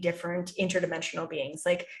 many different interdimensional beings.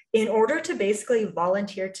 Like, in order to basically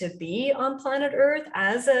volunteer to be on planet Earth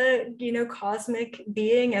as a, cosmic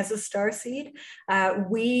being, as a starseed,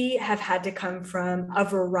 we have had to come from a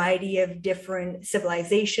variety of different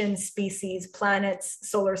civilizations, species, planets,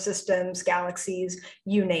 solar systems, galaxies,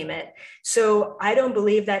 you name it. So I don't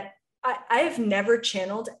believe that I have never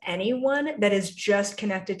channeled anyone that is just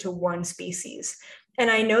connected to one species. And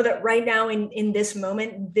I know that right now in this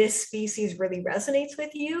moment, this species really resonates with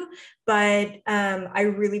you, but I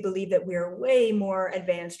really believe that we're way more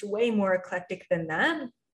advanced, way more eclectic than that.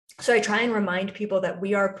 So I try and remind people that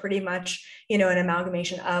we are pretty much, an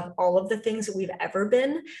amalgamation of all of the things that we've ever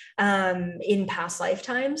been in past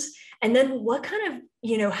lifetimes. And then what kind of,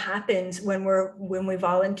 happens when we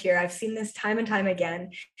volunteer. I've seen this time and time again.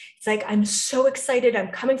 It's like, I'm so excited. I'm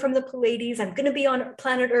coming from the Pleiades. I'm going to be on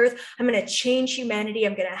planet Earth. I'm going to change humanity.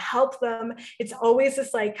 I'm going to help them. It's always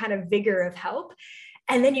this like kind of vigor of help.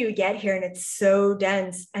 And then you get here and it's so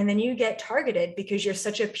dense. And then you get targeted because you're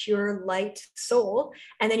such a pure light soul.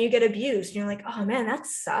 And then you get abused. And you're like, oh man, that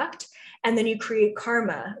sucked. And then you create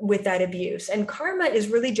karma with that abuse. And karma is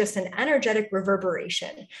really just an energetic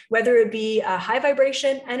reverberation, whether it be a high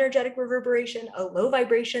vibration, energetic reverberation, a low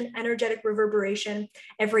vibration, energetic reverberation.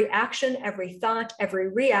 Every action, every thought, every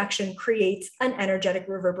reaction creates an energetic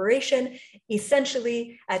reverberation.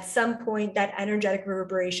 Essentially, at some point, that energetic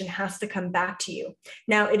reverberation has to come back to you.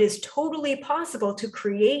 Now, it is totally possible to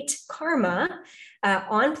create karma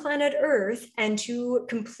on planet Earth and to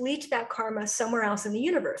complete that karma somewhere else in the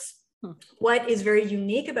universe. What is very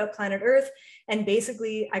unique about planet Earth, and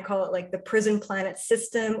basically I call it like the prison planet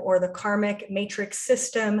system or the karmic matrix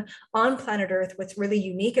system on planet Earth, what's really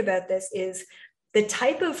unique about this is the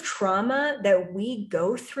type of trauma that we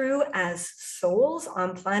go through as souls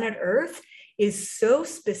on planet Earth is so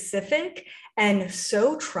specific and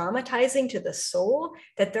so traumatizing to the soul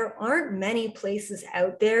that there aren't many places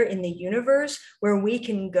out there in the universe where we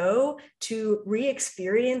can go to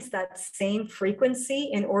re-experience that same frequency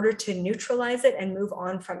in order to neutralize it and move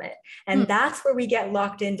on from it. And that's where we get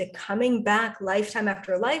locked into coming back lifetime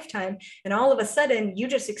after lifetime. And all of a sudden, you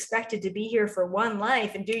just expected to be here for one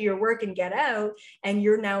life and do your work and get out. And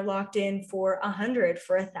you're now locked in for 100,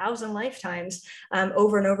 for 1,000 lifetimes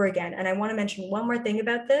over and over again. And I want to mention one more thing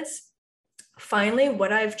about this. Finally,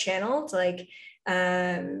 what I've channeled, like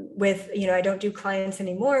with, I don't do clients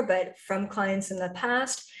anymore, but from clients in the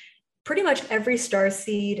past, pretty much every star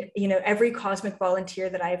seed, every cosmic volunteer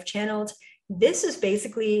that I've channeled, this is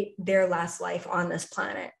basically their last life on this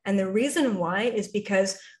planet. And the reason why is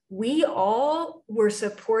because we all were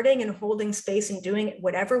supporting and holding space and doing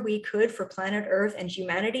whatever we could for planet Earth and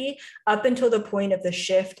humanity up until the point of the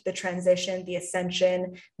shift, the transition, the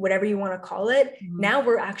ascension, whatever you want to call it. Mm-hmm. Now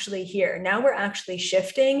we're actually here. Now we're actually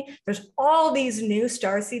shifting. There's all these new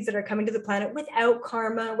star seeds that are coming to the planet without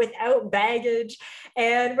karma, without baggage.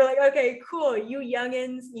 And we're like, okay, cool. You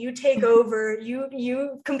youngins, you take over,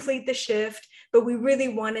 you complete the shift. But we really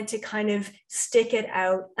wanted to kind of stick it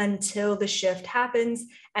out until the shift happens.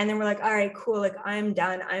 And then we're like, all right, cool. Like, I'm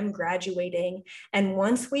done. I'm graduating. And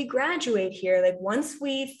once we graduate here, like once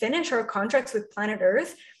we finish our contracts with planet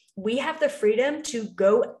Earth, we have the freedom to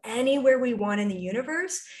go anywhere we want in the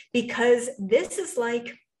universe, because this is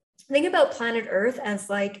like, think about planet Earth as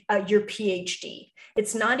like your PhD.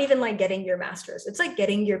 It's not even like getting your master's. It's like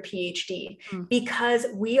getting your PhD, because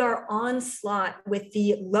we are on slot with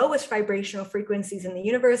the lowest vibrational frequencies in the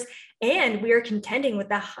universe, and we are contending with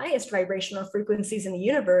the highest vibrational frequencies in the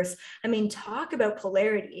universe. I mean, talk about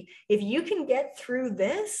polarity. If you can get through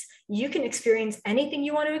this, you can experience anything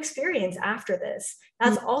you want to experience after this.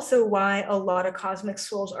 That's also why a lot of cosmic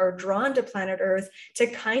souls are drawn to planet Earth, to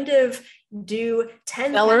kind of do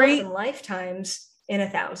 10,000 lifetimes in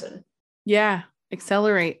 1,000. Yeah.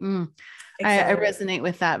 Accelerate. I resonate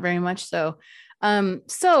with that very much. So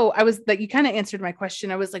I was like, you kind of answered my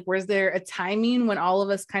question. I was like, was there a timing when all of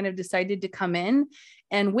us kind of decided to come in?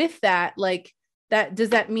 And with that, like that, does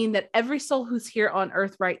that mean that every soul who's here on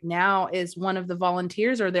Earth right now is one of the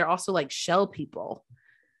volunteers, or they're also like shell people?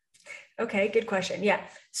 Okay, good question. Yeah.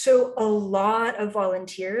 So a lot of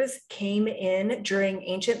volunteers came in during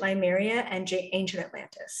ancient Lemuria and ancient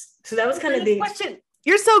Atlantis. So that was kind of the question.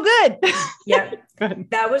 You're so good. Yeah.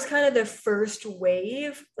 That was kind of the first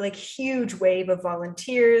wave, like huge wave of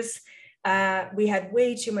volunteers. We had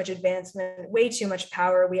way too much advancement, way too much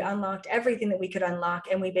power. We unlocked everything that we could unlock,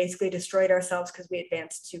 and we basically destroyed ourselves because we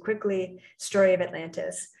advanced too quickly. Story of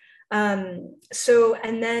Atlantis. And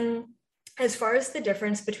then as far as the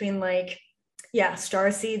difference between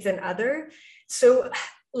star seeds and other, so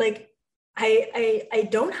like, I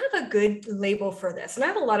don't have a good label for this, and I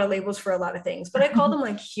have a lot of labels for a lot of things, but I call them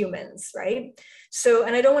like humans, right? So,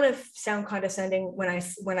 and I don't want to sound condescending when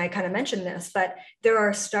I kind of mention this, but there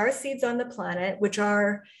are star seeds on the planet, which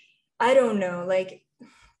are, I don't know, like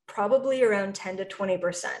probably around 10 to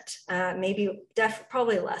 20%, maybe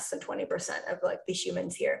probably less than 20% of like the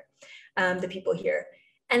humans here, the people here.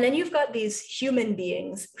 And then you've got these human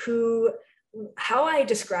beings who, how I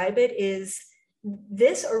describe it is,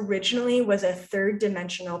 this originally was a third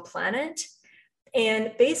dimensional planet.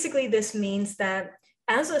 And basically this means that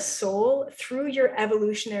as a soul, through your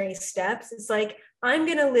evolutionary steps, it's like, I'm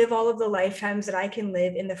going to live all of the lifetimes that I can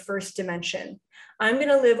live in the first dimension. I'm going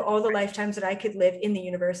to live all the lifetimes that I could live in the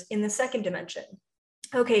universe in the second dimension.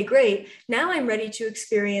 Okay, great. Now I'm ready to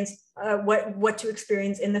experience what to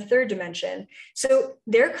experience in the third dimension. So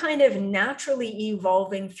they're kind of naturally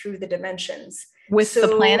evolving through the dimensions. With the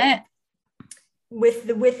planet?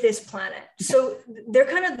 With this planet. So they're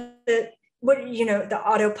kind of the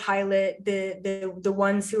autopilot, the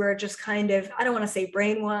ones who are just kind of, I don't want to say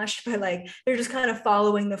brainwashed, but like they're just kind of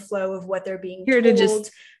following the flow of what they're being here told. To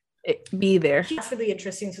just be there. That's really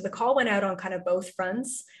interesting. So the call went out on kind of both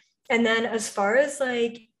fronts. And then as far as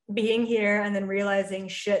like being here and then realizing,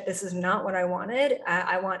 shit, this is not what I wanted,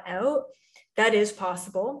 I want out, that is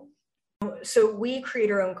possible. So we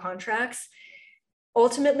create our own contracts.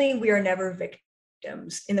 Ultimately, we are never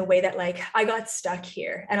victims in the way that like I got stuck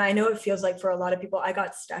here. And I know it feels like for a lot of people, I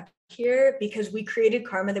got stuck here because we created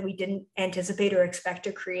karma that we didn't anticipate or expect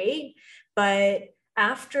to create. But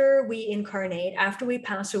after we incarnate, after we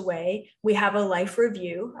pass away, we have a life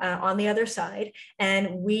review on the other side.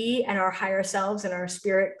 And we and our higher selves and our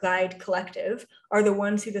spirit guide collective are the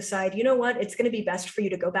ones who decide, you know what, it's going to be best for you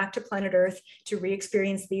to go back to planet Earth, to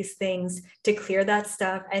re-experience these things, to clear that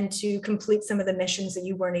stuff, and to complete some of the missions that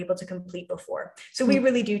you weren't able to complete before. So we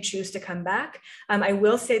really do choose to come back. I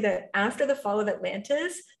will say that after the fall of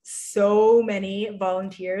Atlantis, so many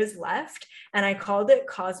volunteers left, and I called it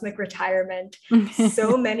cosmic retirement.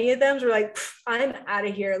 So many of them were like, I'm out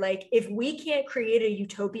of here. Like, if we can't create a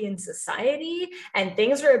utopian society and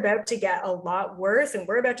things are about to get a lot worse and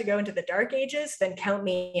we're about to go into the dark ages, then count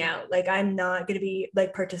me out. Like, I'm not going to be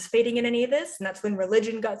like participating in any of this. And that's when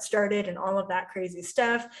religion got started and all of that crazy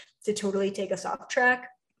stuff to totally take us off track.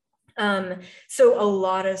 So a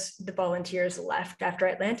lot of the volunteers left after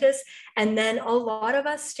Atlantis, and then a lot of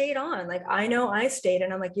us stayed on. Like, I know I stayed,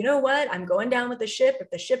 and I'm like, you know what? I'm going down with the ship. If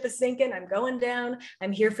the ship is sinking, I'm going down.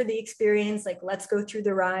 I'm here for the experience. Like, let's go through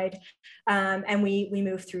the ride. And we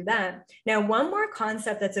moved through that. Now, one more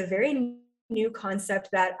concept that's a very new concept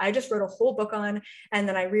that I just wrote a whole book on. And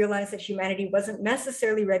then I realized that humanity wasn't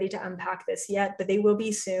necessarily ready to unpack this yet, but they will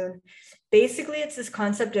be soon. Basically, it's this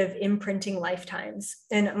concept of imprinting lifetimes.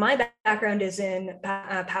 And my background is in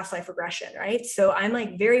past life regression, right? So I'm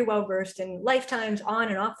like very well versed in lifetimes on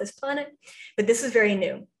and off this planet, but this is very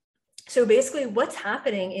new. So basically what's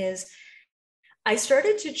happening is I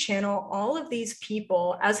started to channel all of these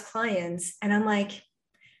people as clients, and I'm like,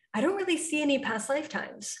 I don't really see any past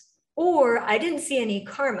lifetimes, or I didn't see any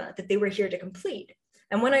karma that they were here to complete.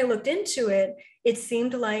 And when I looked into it, it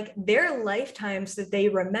seemed like their lifetimes that they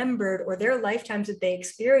remembered or their lifetimes that they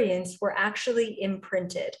experienced were actually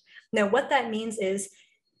imprinted. Now, what that means is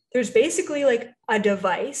there's basically like a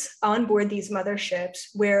device on board these motherships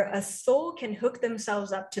where a soul can hook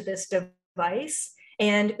themselves up to this device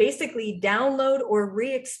and basically download or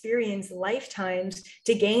re-experience lifetimes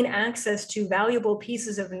to gain access to valuable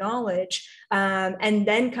pieces of knowledge, and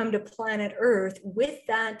then come to planet Earth with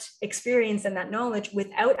that experience and that knowledge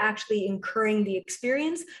without actually incurring the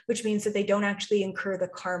experience, which means that they don't actually incur the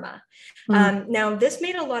karma. Now, this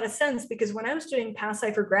made a lot of sense because when I was doing past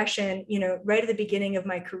life regression, right at the beginning of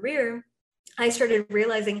my career, I started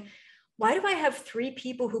realizing, why do I have 3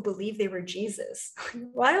 people who believe they were Jesus?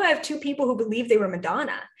 Why do I have 2 people who believe they were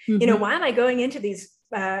Madonna? Why am I going into these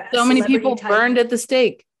so many people burned at the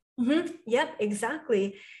stake? Yep,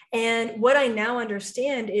 exactly. And what I now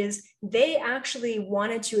understand is they actually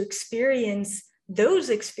wanted to experience those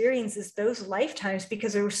experiences, those lifetimes,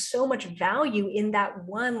 because there was so much value in that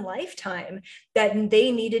one lifetime that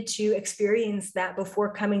they needed to experience that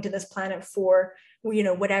before coming to this planet for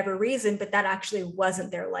whatever reason, but that actually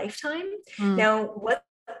wasn't their lifetime. Now,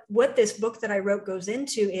 what this book that I wrote goes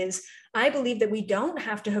into is, I believe that we don't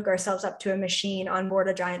have to hook ourselves up to a machine on board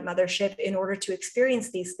a giant mothership in order to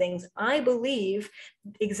experience these things. I believe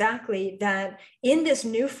exactly that in this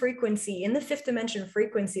new frequency, in the 5th dimension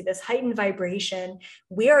frequency, this heightened vibration,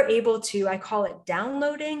 we are able to, I call it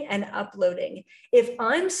downloading and uploading. If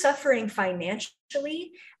I'm suffering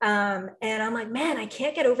financially, and I'm like, man, I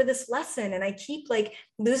can't get over this lesson, and I keep like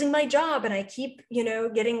losing my job, and I keep,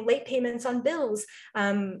 getting late payments on bills,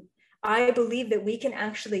 I believe that we can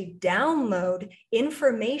actually download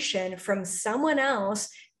information from someone else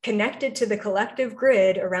connected to the collective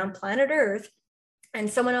grid around planet Earth. And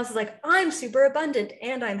someone else is like, I'm super abundant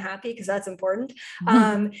and I'm happy, because that's important.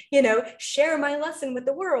 Share my lesson with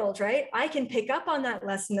the world, right? I can pick up on that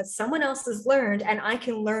lesson that someone else has learned, and I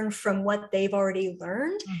can learn from what they've already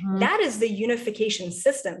learned. That is the unification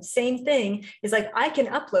system. Same thing is like, I can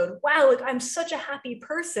upload, wow, like I'm such a happy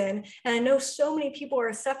person, and I know so many people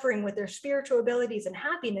are suffering with their spiritual abilities and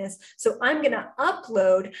happiness. So I'm going to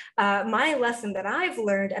upload my lesson that I've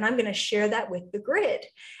learned, and I'm going to share that with the grid.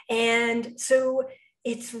 And so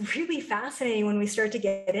it's really fascinating when we start to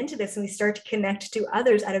get into this and we start to connect to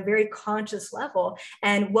others at a very conscious level,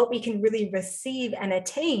 and what we can really receive and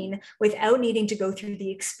attain without needing to go through the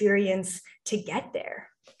experience to get there.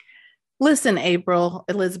 Listen,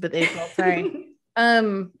 Elizabeth April, sorry.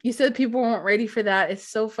 You said people weren't ready for that. It's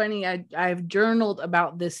so funny. I've journaled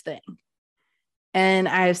about this thing. And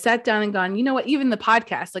I've sat down and gone, you know what, even the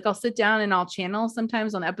podcast, like I'll sit down and I'll channel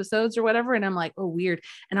sometimes on episodes or whatever. And I'm like, oh, weird.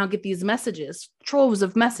 And I'll get these messages, troves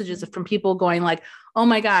of messages from people going like, oh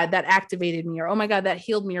my God, that activated me, or, oh my God, that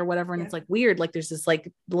healed me, or whatever. And it's like weird. Like there's this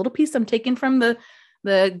like little piece I'm taking from the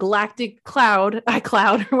galactic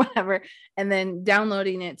iCloud or whatever, and then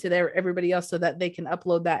downloading it to everybody else so that they can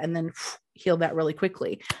upload that and then heal that really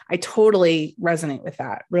quickly. I totally resonate with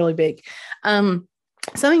that really big.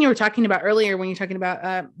 Something you were talking about earlier when you're talking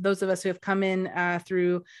about those of us who have come in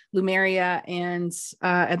through Lemuria and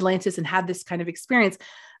Atlantis and had this kind of experience.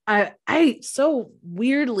 I so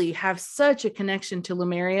weirdly have such a connection to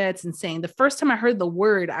Lemuria. It's insane. The first time I heard the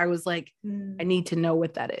word, I was like, I need to know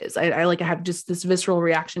what that is. I have just this visceral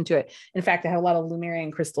reaction to it. In fact, I have a lot of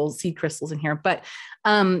Lemurian crystals, seed crystals in here. But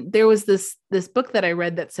there was this book that I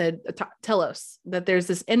read that said, Telos, that there's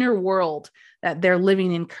this inner world that they're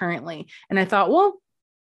living in currently. And I thought, well,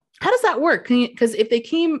 how does that work? Because if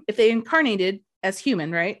they incarnated as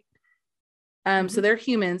human, right? So they're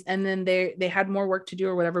humans, and then they had more work to do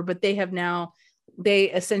or whatever, but they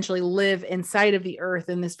essentially live inside of the earth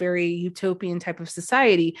in this very utopian type of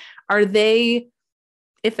society. Are they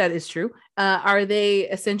if that is true, are they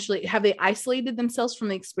essentially, have they isolated themselves from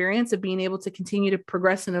the experience of being able to continue to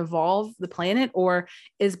progress and evolve the planet, or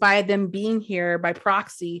is by them being here by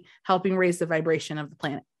proxy helping raise the vibration of the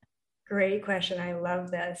planet? Great question. I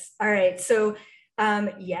love this. All right. So,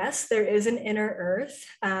 yes, there is an inner earth.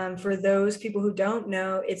 For those people who don't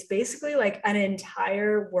know, it's basically like an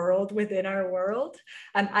entire world within our world,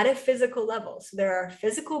 at a physical level. So there are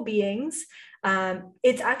physical beings.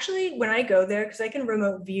 It's actually, when I go there, because I can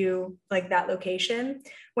remote view like that location,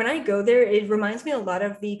 when I go there, it reminds me a lot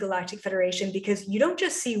of the Galactic Federation, because you don't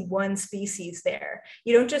just see one species there.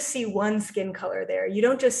 You don't just see one skin color there. You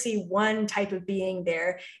don't just see one type of being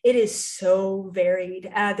there. It is so varied.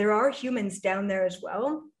 There are humans down there as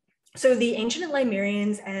well. So the ancient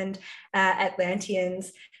Lemurians and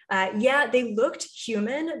Atlanteans, yeah, they looked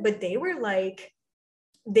human, but they were like,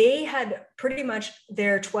 they had pretty much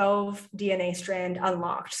their 12 DNA strand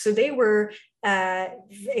unlocked. So they were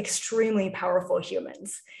extremely powerful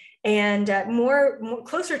humans, and more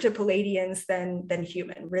closer to Palladians than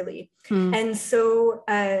human, really. And so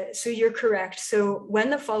you're correct. So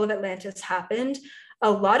when the fall of Atlantis happened,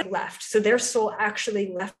 a lot left. So their soul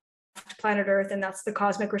actually left planet Earth, and that's the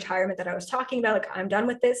cosmic retirement that I was talking about. Like, I'm done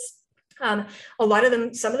with this. A lot of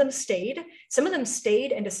them, some of them stayed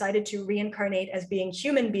and decided to reincarnate as being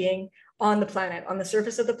human being on the planet, on the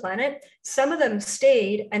surface of the planet. Some of them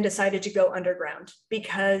stayed and decided to go underground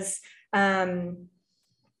because the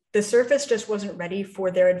surface just wasn't ready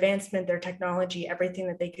for their advancement, their technology, everything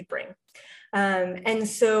that they could bring. And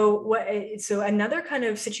so another kind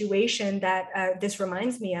of situation that this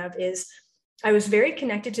reminds me of is, I was very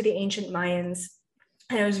connected to the ancient Mayans.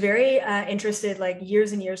 And I was very interested, like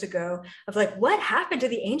years and years ago, of like, what happened to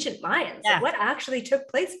the ancient Mayans? Yeah. Like, what actually took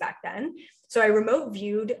place back then? So I remote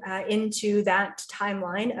viewed into that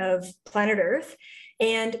timeline of planet Earth.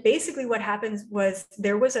 And basically what happens was,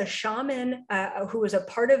 there was a shaman who was a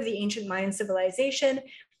part of the ancient Mayan civilization.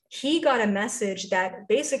 He got a message that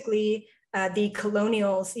basically the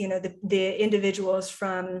colonials, the individuals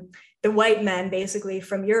from the white men, basically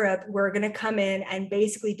from Europe, were going to come in and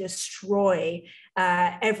basically destroy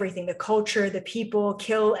everything, the culture, the people,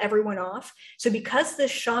 kill everyone off. So because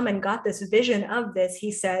this shaman got this vision of this,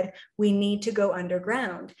 he said, we need to go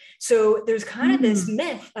underground. So there's kind of this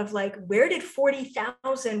myth of like, where did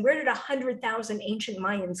 40,000, where did 100,000 ancient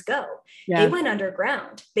Mayans go? Yeah. They went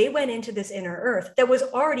underground. They went into this inner earth that was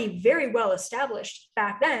already very well established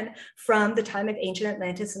back then from the time of ancient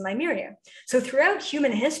Atlantis and Lemuria. So throughout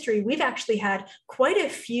human history, we've actually had quite a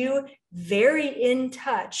few very in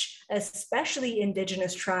touch, especially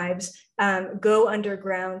indigenous tribes, go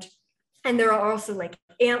underground. And there are also like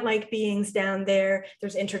ant-like beings down there.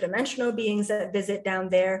 There's interdimensional beings that visit down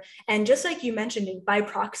there. And just like you mentioned, by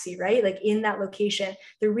proxy, right? Like in that location,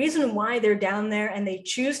 the reason why they're down there and they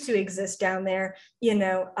choose to exist down there,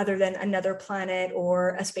 other than another planet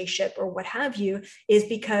or a spaceship or what have you, is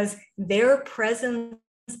because their presence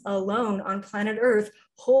alone on planet Earth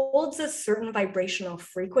holds a certain vibrational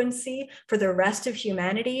frequency for the rest of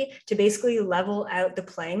humanity to basically level out the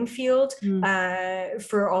playing field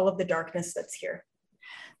for all of the darkness that's here.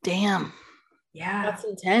 Damn. Yeah. That's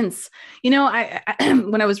intense. I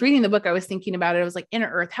when I was reading the book, I was thinking about it. I was like, inner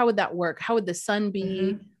earth, how would that work? How would the sun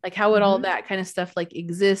be? Like, how would all that kind of stuff like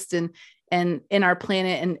exist and in our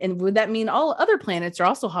planet? And would that mean all other planets are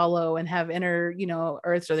also hollow and have inner,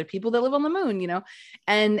 earths, or there people that live on the moon,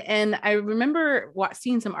 and I remember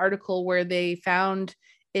seeing some article where they found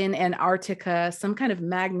in Antarctica some kind of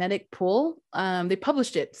magnetic pull. They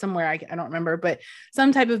published it somewhere, I don't remember, but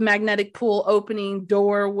some type of magnetic pull opening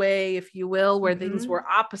doorway, if you will, where things were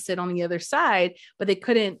opposite on the other side, but they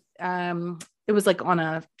couldn't, it was like on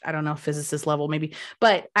a, I don't know, physicist level maybe,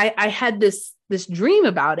 but I had this dream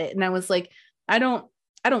about it. And I was like, I don't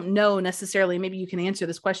know necessarily, maybe you can answer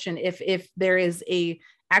this question, if there is a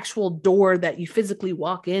actual door that you physically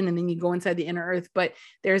walk in and then you go inside the inner earth, but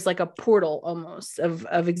there's like a portal almost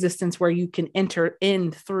of existence where you can enter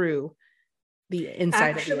in through the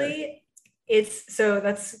inside. Actually,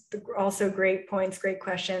 that's also great points, great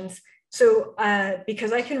questions. So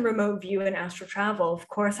because I can remote view and astral travel, of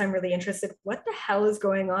course, I'm really interested. What the hell is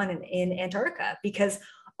going on in Antarctica? Because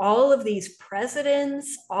all of these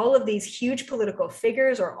presidents, all of these huge political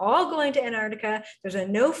figures are all going to Antarctica. There's a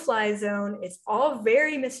no-fly zone. It's all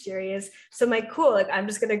very mysterious. So I'm like, cool, like, I'm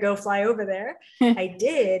just going to go fly over there. I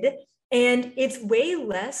did. And it's way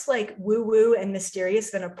less like woo-woo and mysterious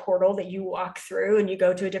than a portal that you walk through and you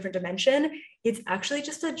go to a different dimension. It's actually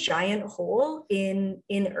just a giant hole in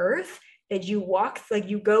Earth that you walk, like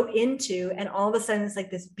you go into, and all of a sudden it's like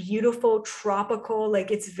this beautiful tropical, like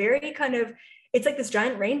it's very kind of, it's like this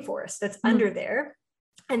giant rainforest that's under there.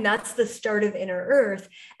 And that's the start of inner earth.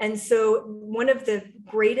 And so one of the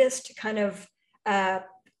greatest kind of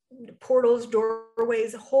portals,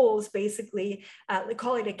 doorways, holes, basically, they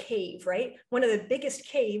call it a cave, right? One of the biggest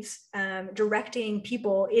caves directing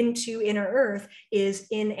people into inner earth is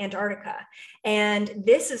in Antarctica. And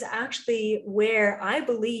this is actually where I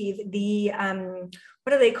believe the,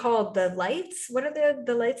 what are they called? The lights? What are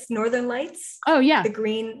the lights? Northern lights? Oh, yeah. The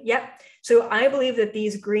green. Yep. So I believe that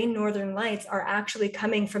these green northern lights are actually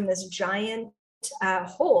coming from this giant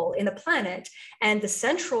hole in the planet, and the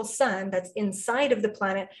central sun that's inside of the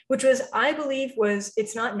planet, which was, I believe,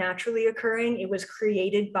 it's not naturally occurring. It was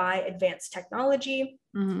created by advanced technology.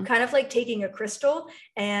 Mm-hmm. Kind of like taking a crystal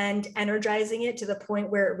and energizing it to the point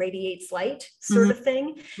where it radiates light, sort mm-hmm. of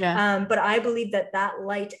thing. Yeah. But I believe that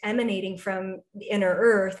light emanating from the inner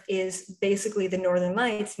earth is basically the northern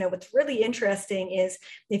lights. Now, what's really interesting is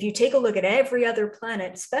if you take a look at every other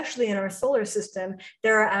planet, especially in our solar system,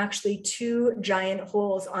 there are actually two giant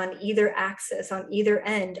holes on either axis, on either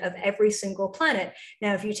end of every single planet.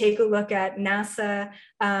 Now, if you take a look at NASA,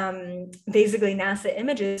 basically NASA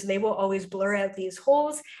images, they will always blur out these holes.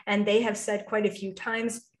 And they have said quite a few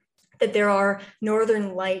times that there are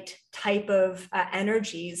northern light type of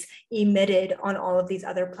energies emitted on all of these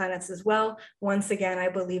other planets as well. Once again, I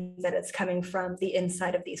believe that it's coming from the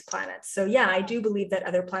inside of these planets. So yeah, I do believe that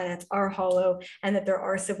other planets are hollow and that there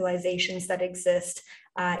are civilizations that exist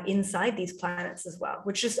inside these planets as well,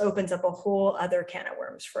 which just opens up a whole other can of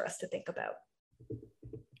worms for us to think about.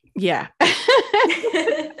 Yeah.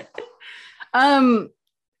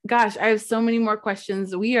 Gosh, I have so many more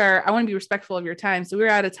questions. I want to be respectful of your time. So we're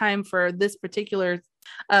out of time for this particular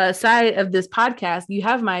side of this podcast. You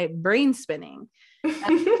have my brain spinning.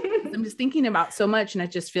 I'm just thinking about so much, and I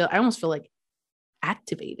almost feel like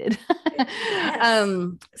activated. Yes.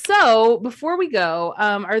 So before we go,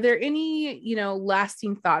 are there any,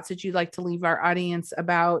 lasting thoughts that you'd like to leave our audience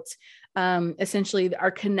about essentially our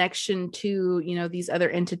connection to, these other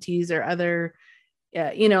entities or other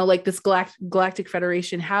like this Galactic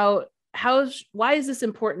Federation? Why is this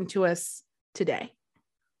important to us today?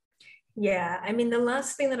 Yeah, I mean, the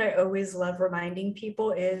last thing that I always love reminding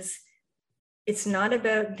people is it's not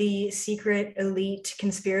about the secret elite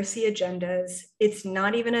conspiracy agendas. It's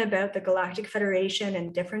not even about the Galactic Federation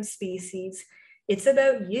and different species. It's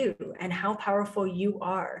about you and how powerful you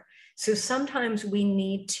are. So sometimes we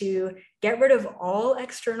need to get rid of all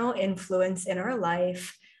external influence in our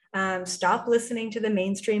life. Stop listening to the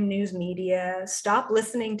mainstream news media, stop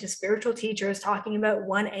listening to spiritual teachers talking about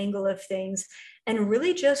one angle of things, and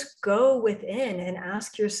really just go within and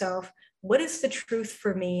ask yourself, what is the truth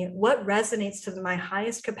for me? What resonates to my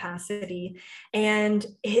highest capacity? And,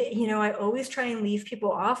 I always try and leave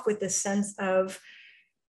people off with this sense of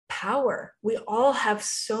power. We all have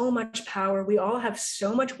so much power. We all have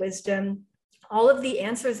so much wisdom. All of the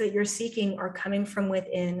answers that you're seeking are coming from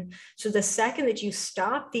within. So the second that you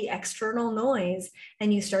stop the external noise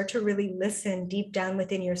and you start to really listen deep down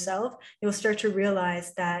within yourself, you'll start to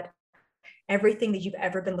realize that everything that you've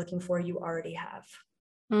ever been looking for, you already have.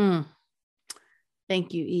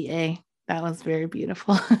 Thank you, EA. That was very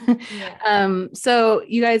beautiful. Yeah. So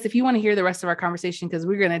you guys, if you want to hear the rest of our conversation, because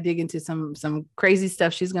we're going to dig into some crazy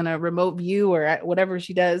stuff, she's going to remote view or whatever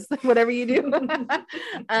she does, whatever you do,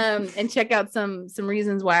 and check out some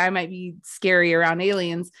reasons why I might be scary around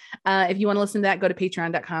aliens. If you want to listen to that, go to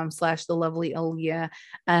patreon.com/thelovelyAleah.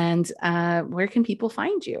 And where can people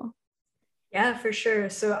find you? Yeah, for sure.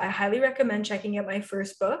 So I highly recommend checking out my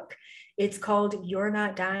first book. It's called You're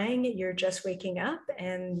Not Dying, You're Just Waking Up.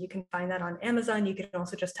 And you can find that on Amazon. You can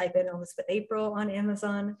also just type in Elizabeth April on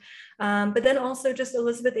Amazon. But then also just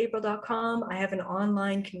ElizabethApril.com. I have an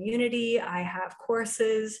online community. I have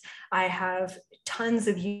courses. I have tons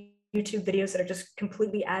of YouTube videos that are just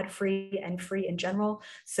completely ad-free and free in general.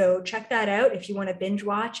 So check that out if you want to binge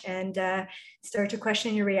watch and start to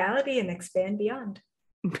question your reality and expand beyond.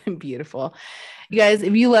 Beautiful. You guys,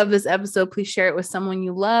 if you love this episode, please share it with someone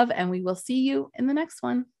you love, and we will see you in the next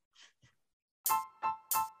one.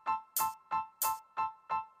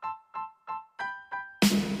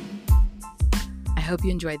 I hope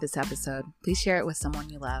you enjoyed this episode. Please share it with someone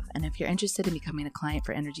you love. And if you're interested in becoming a client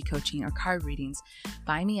for energy coaching or card readings,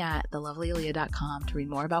 find me at thelovelyaleah.com to read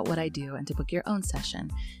more about what I do and to book your own session.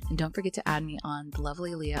 And don't forget to add me on The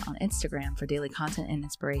Lovely Aleah on Instagram for daily content and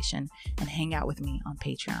inspiration, and hang out with me on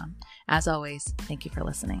Patreon. As always, thank you for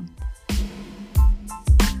listening.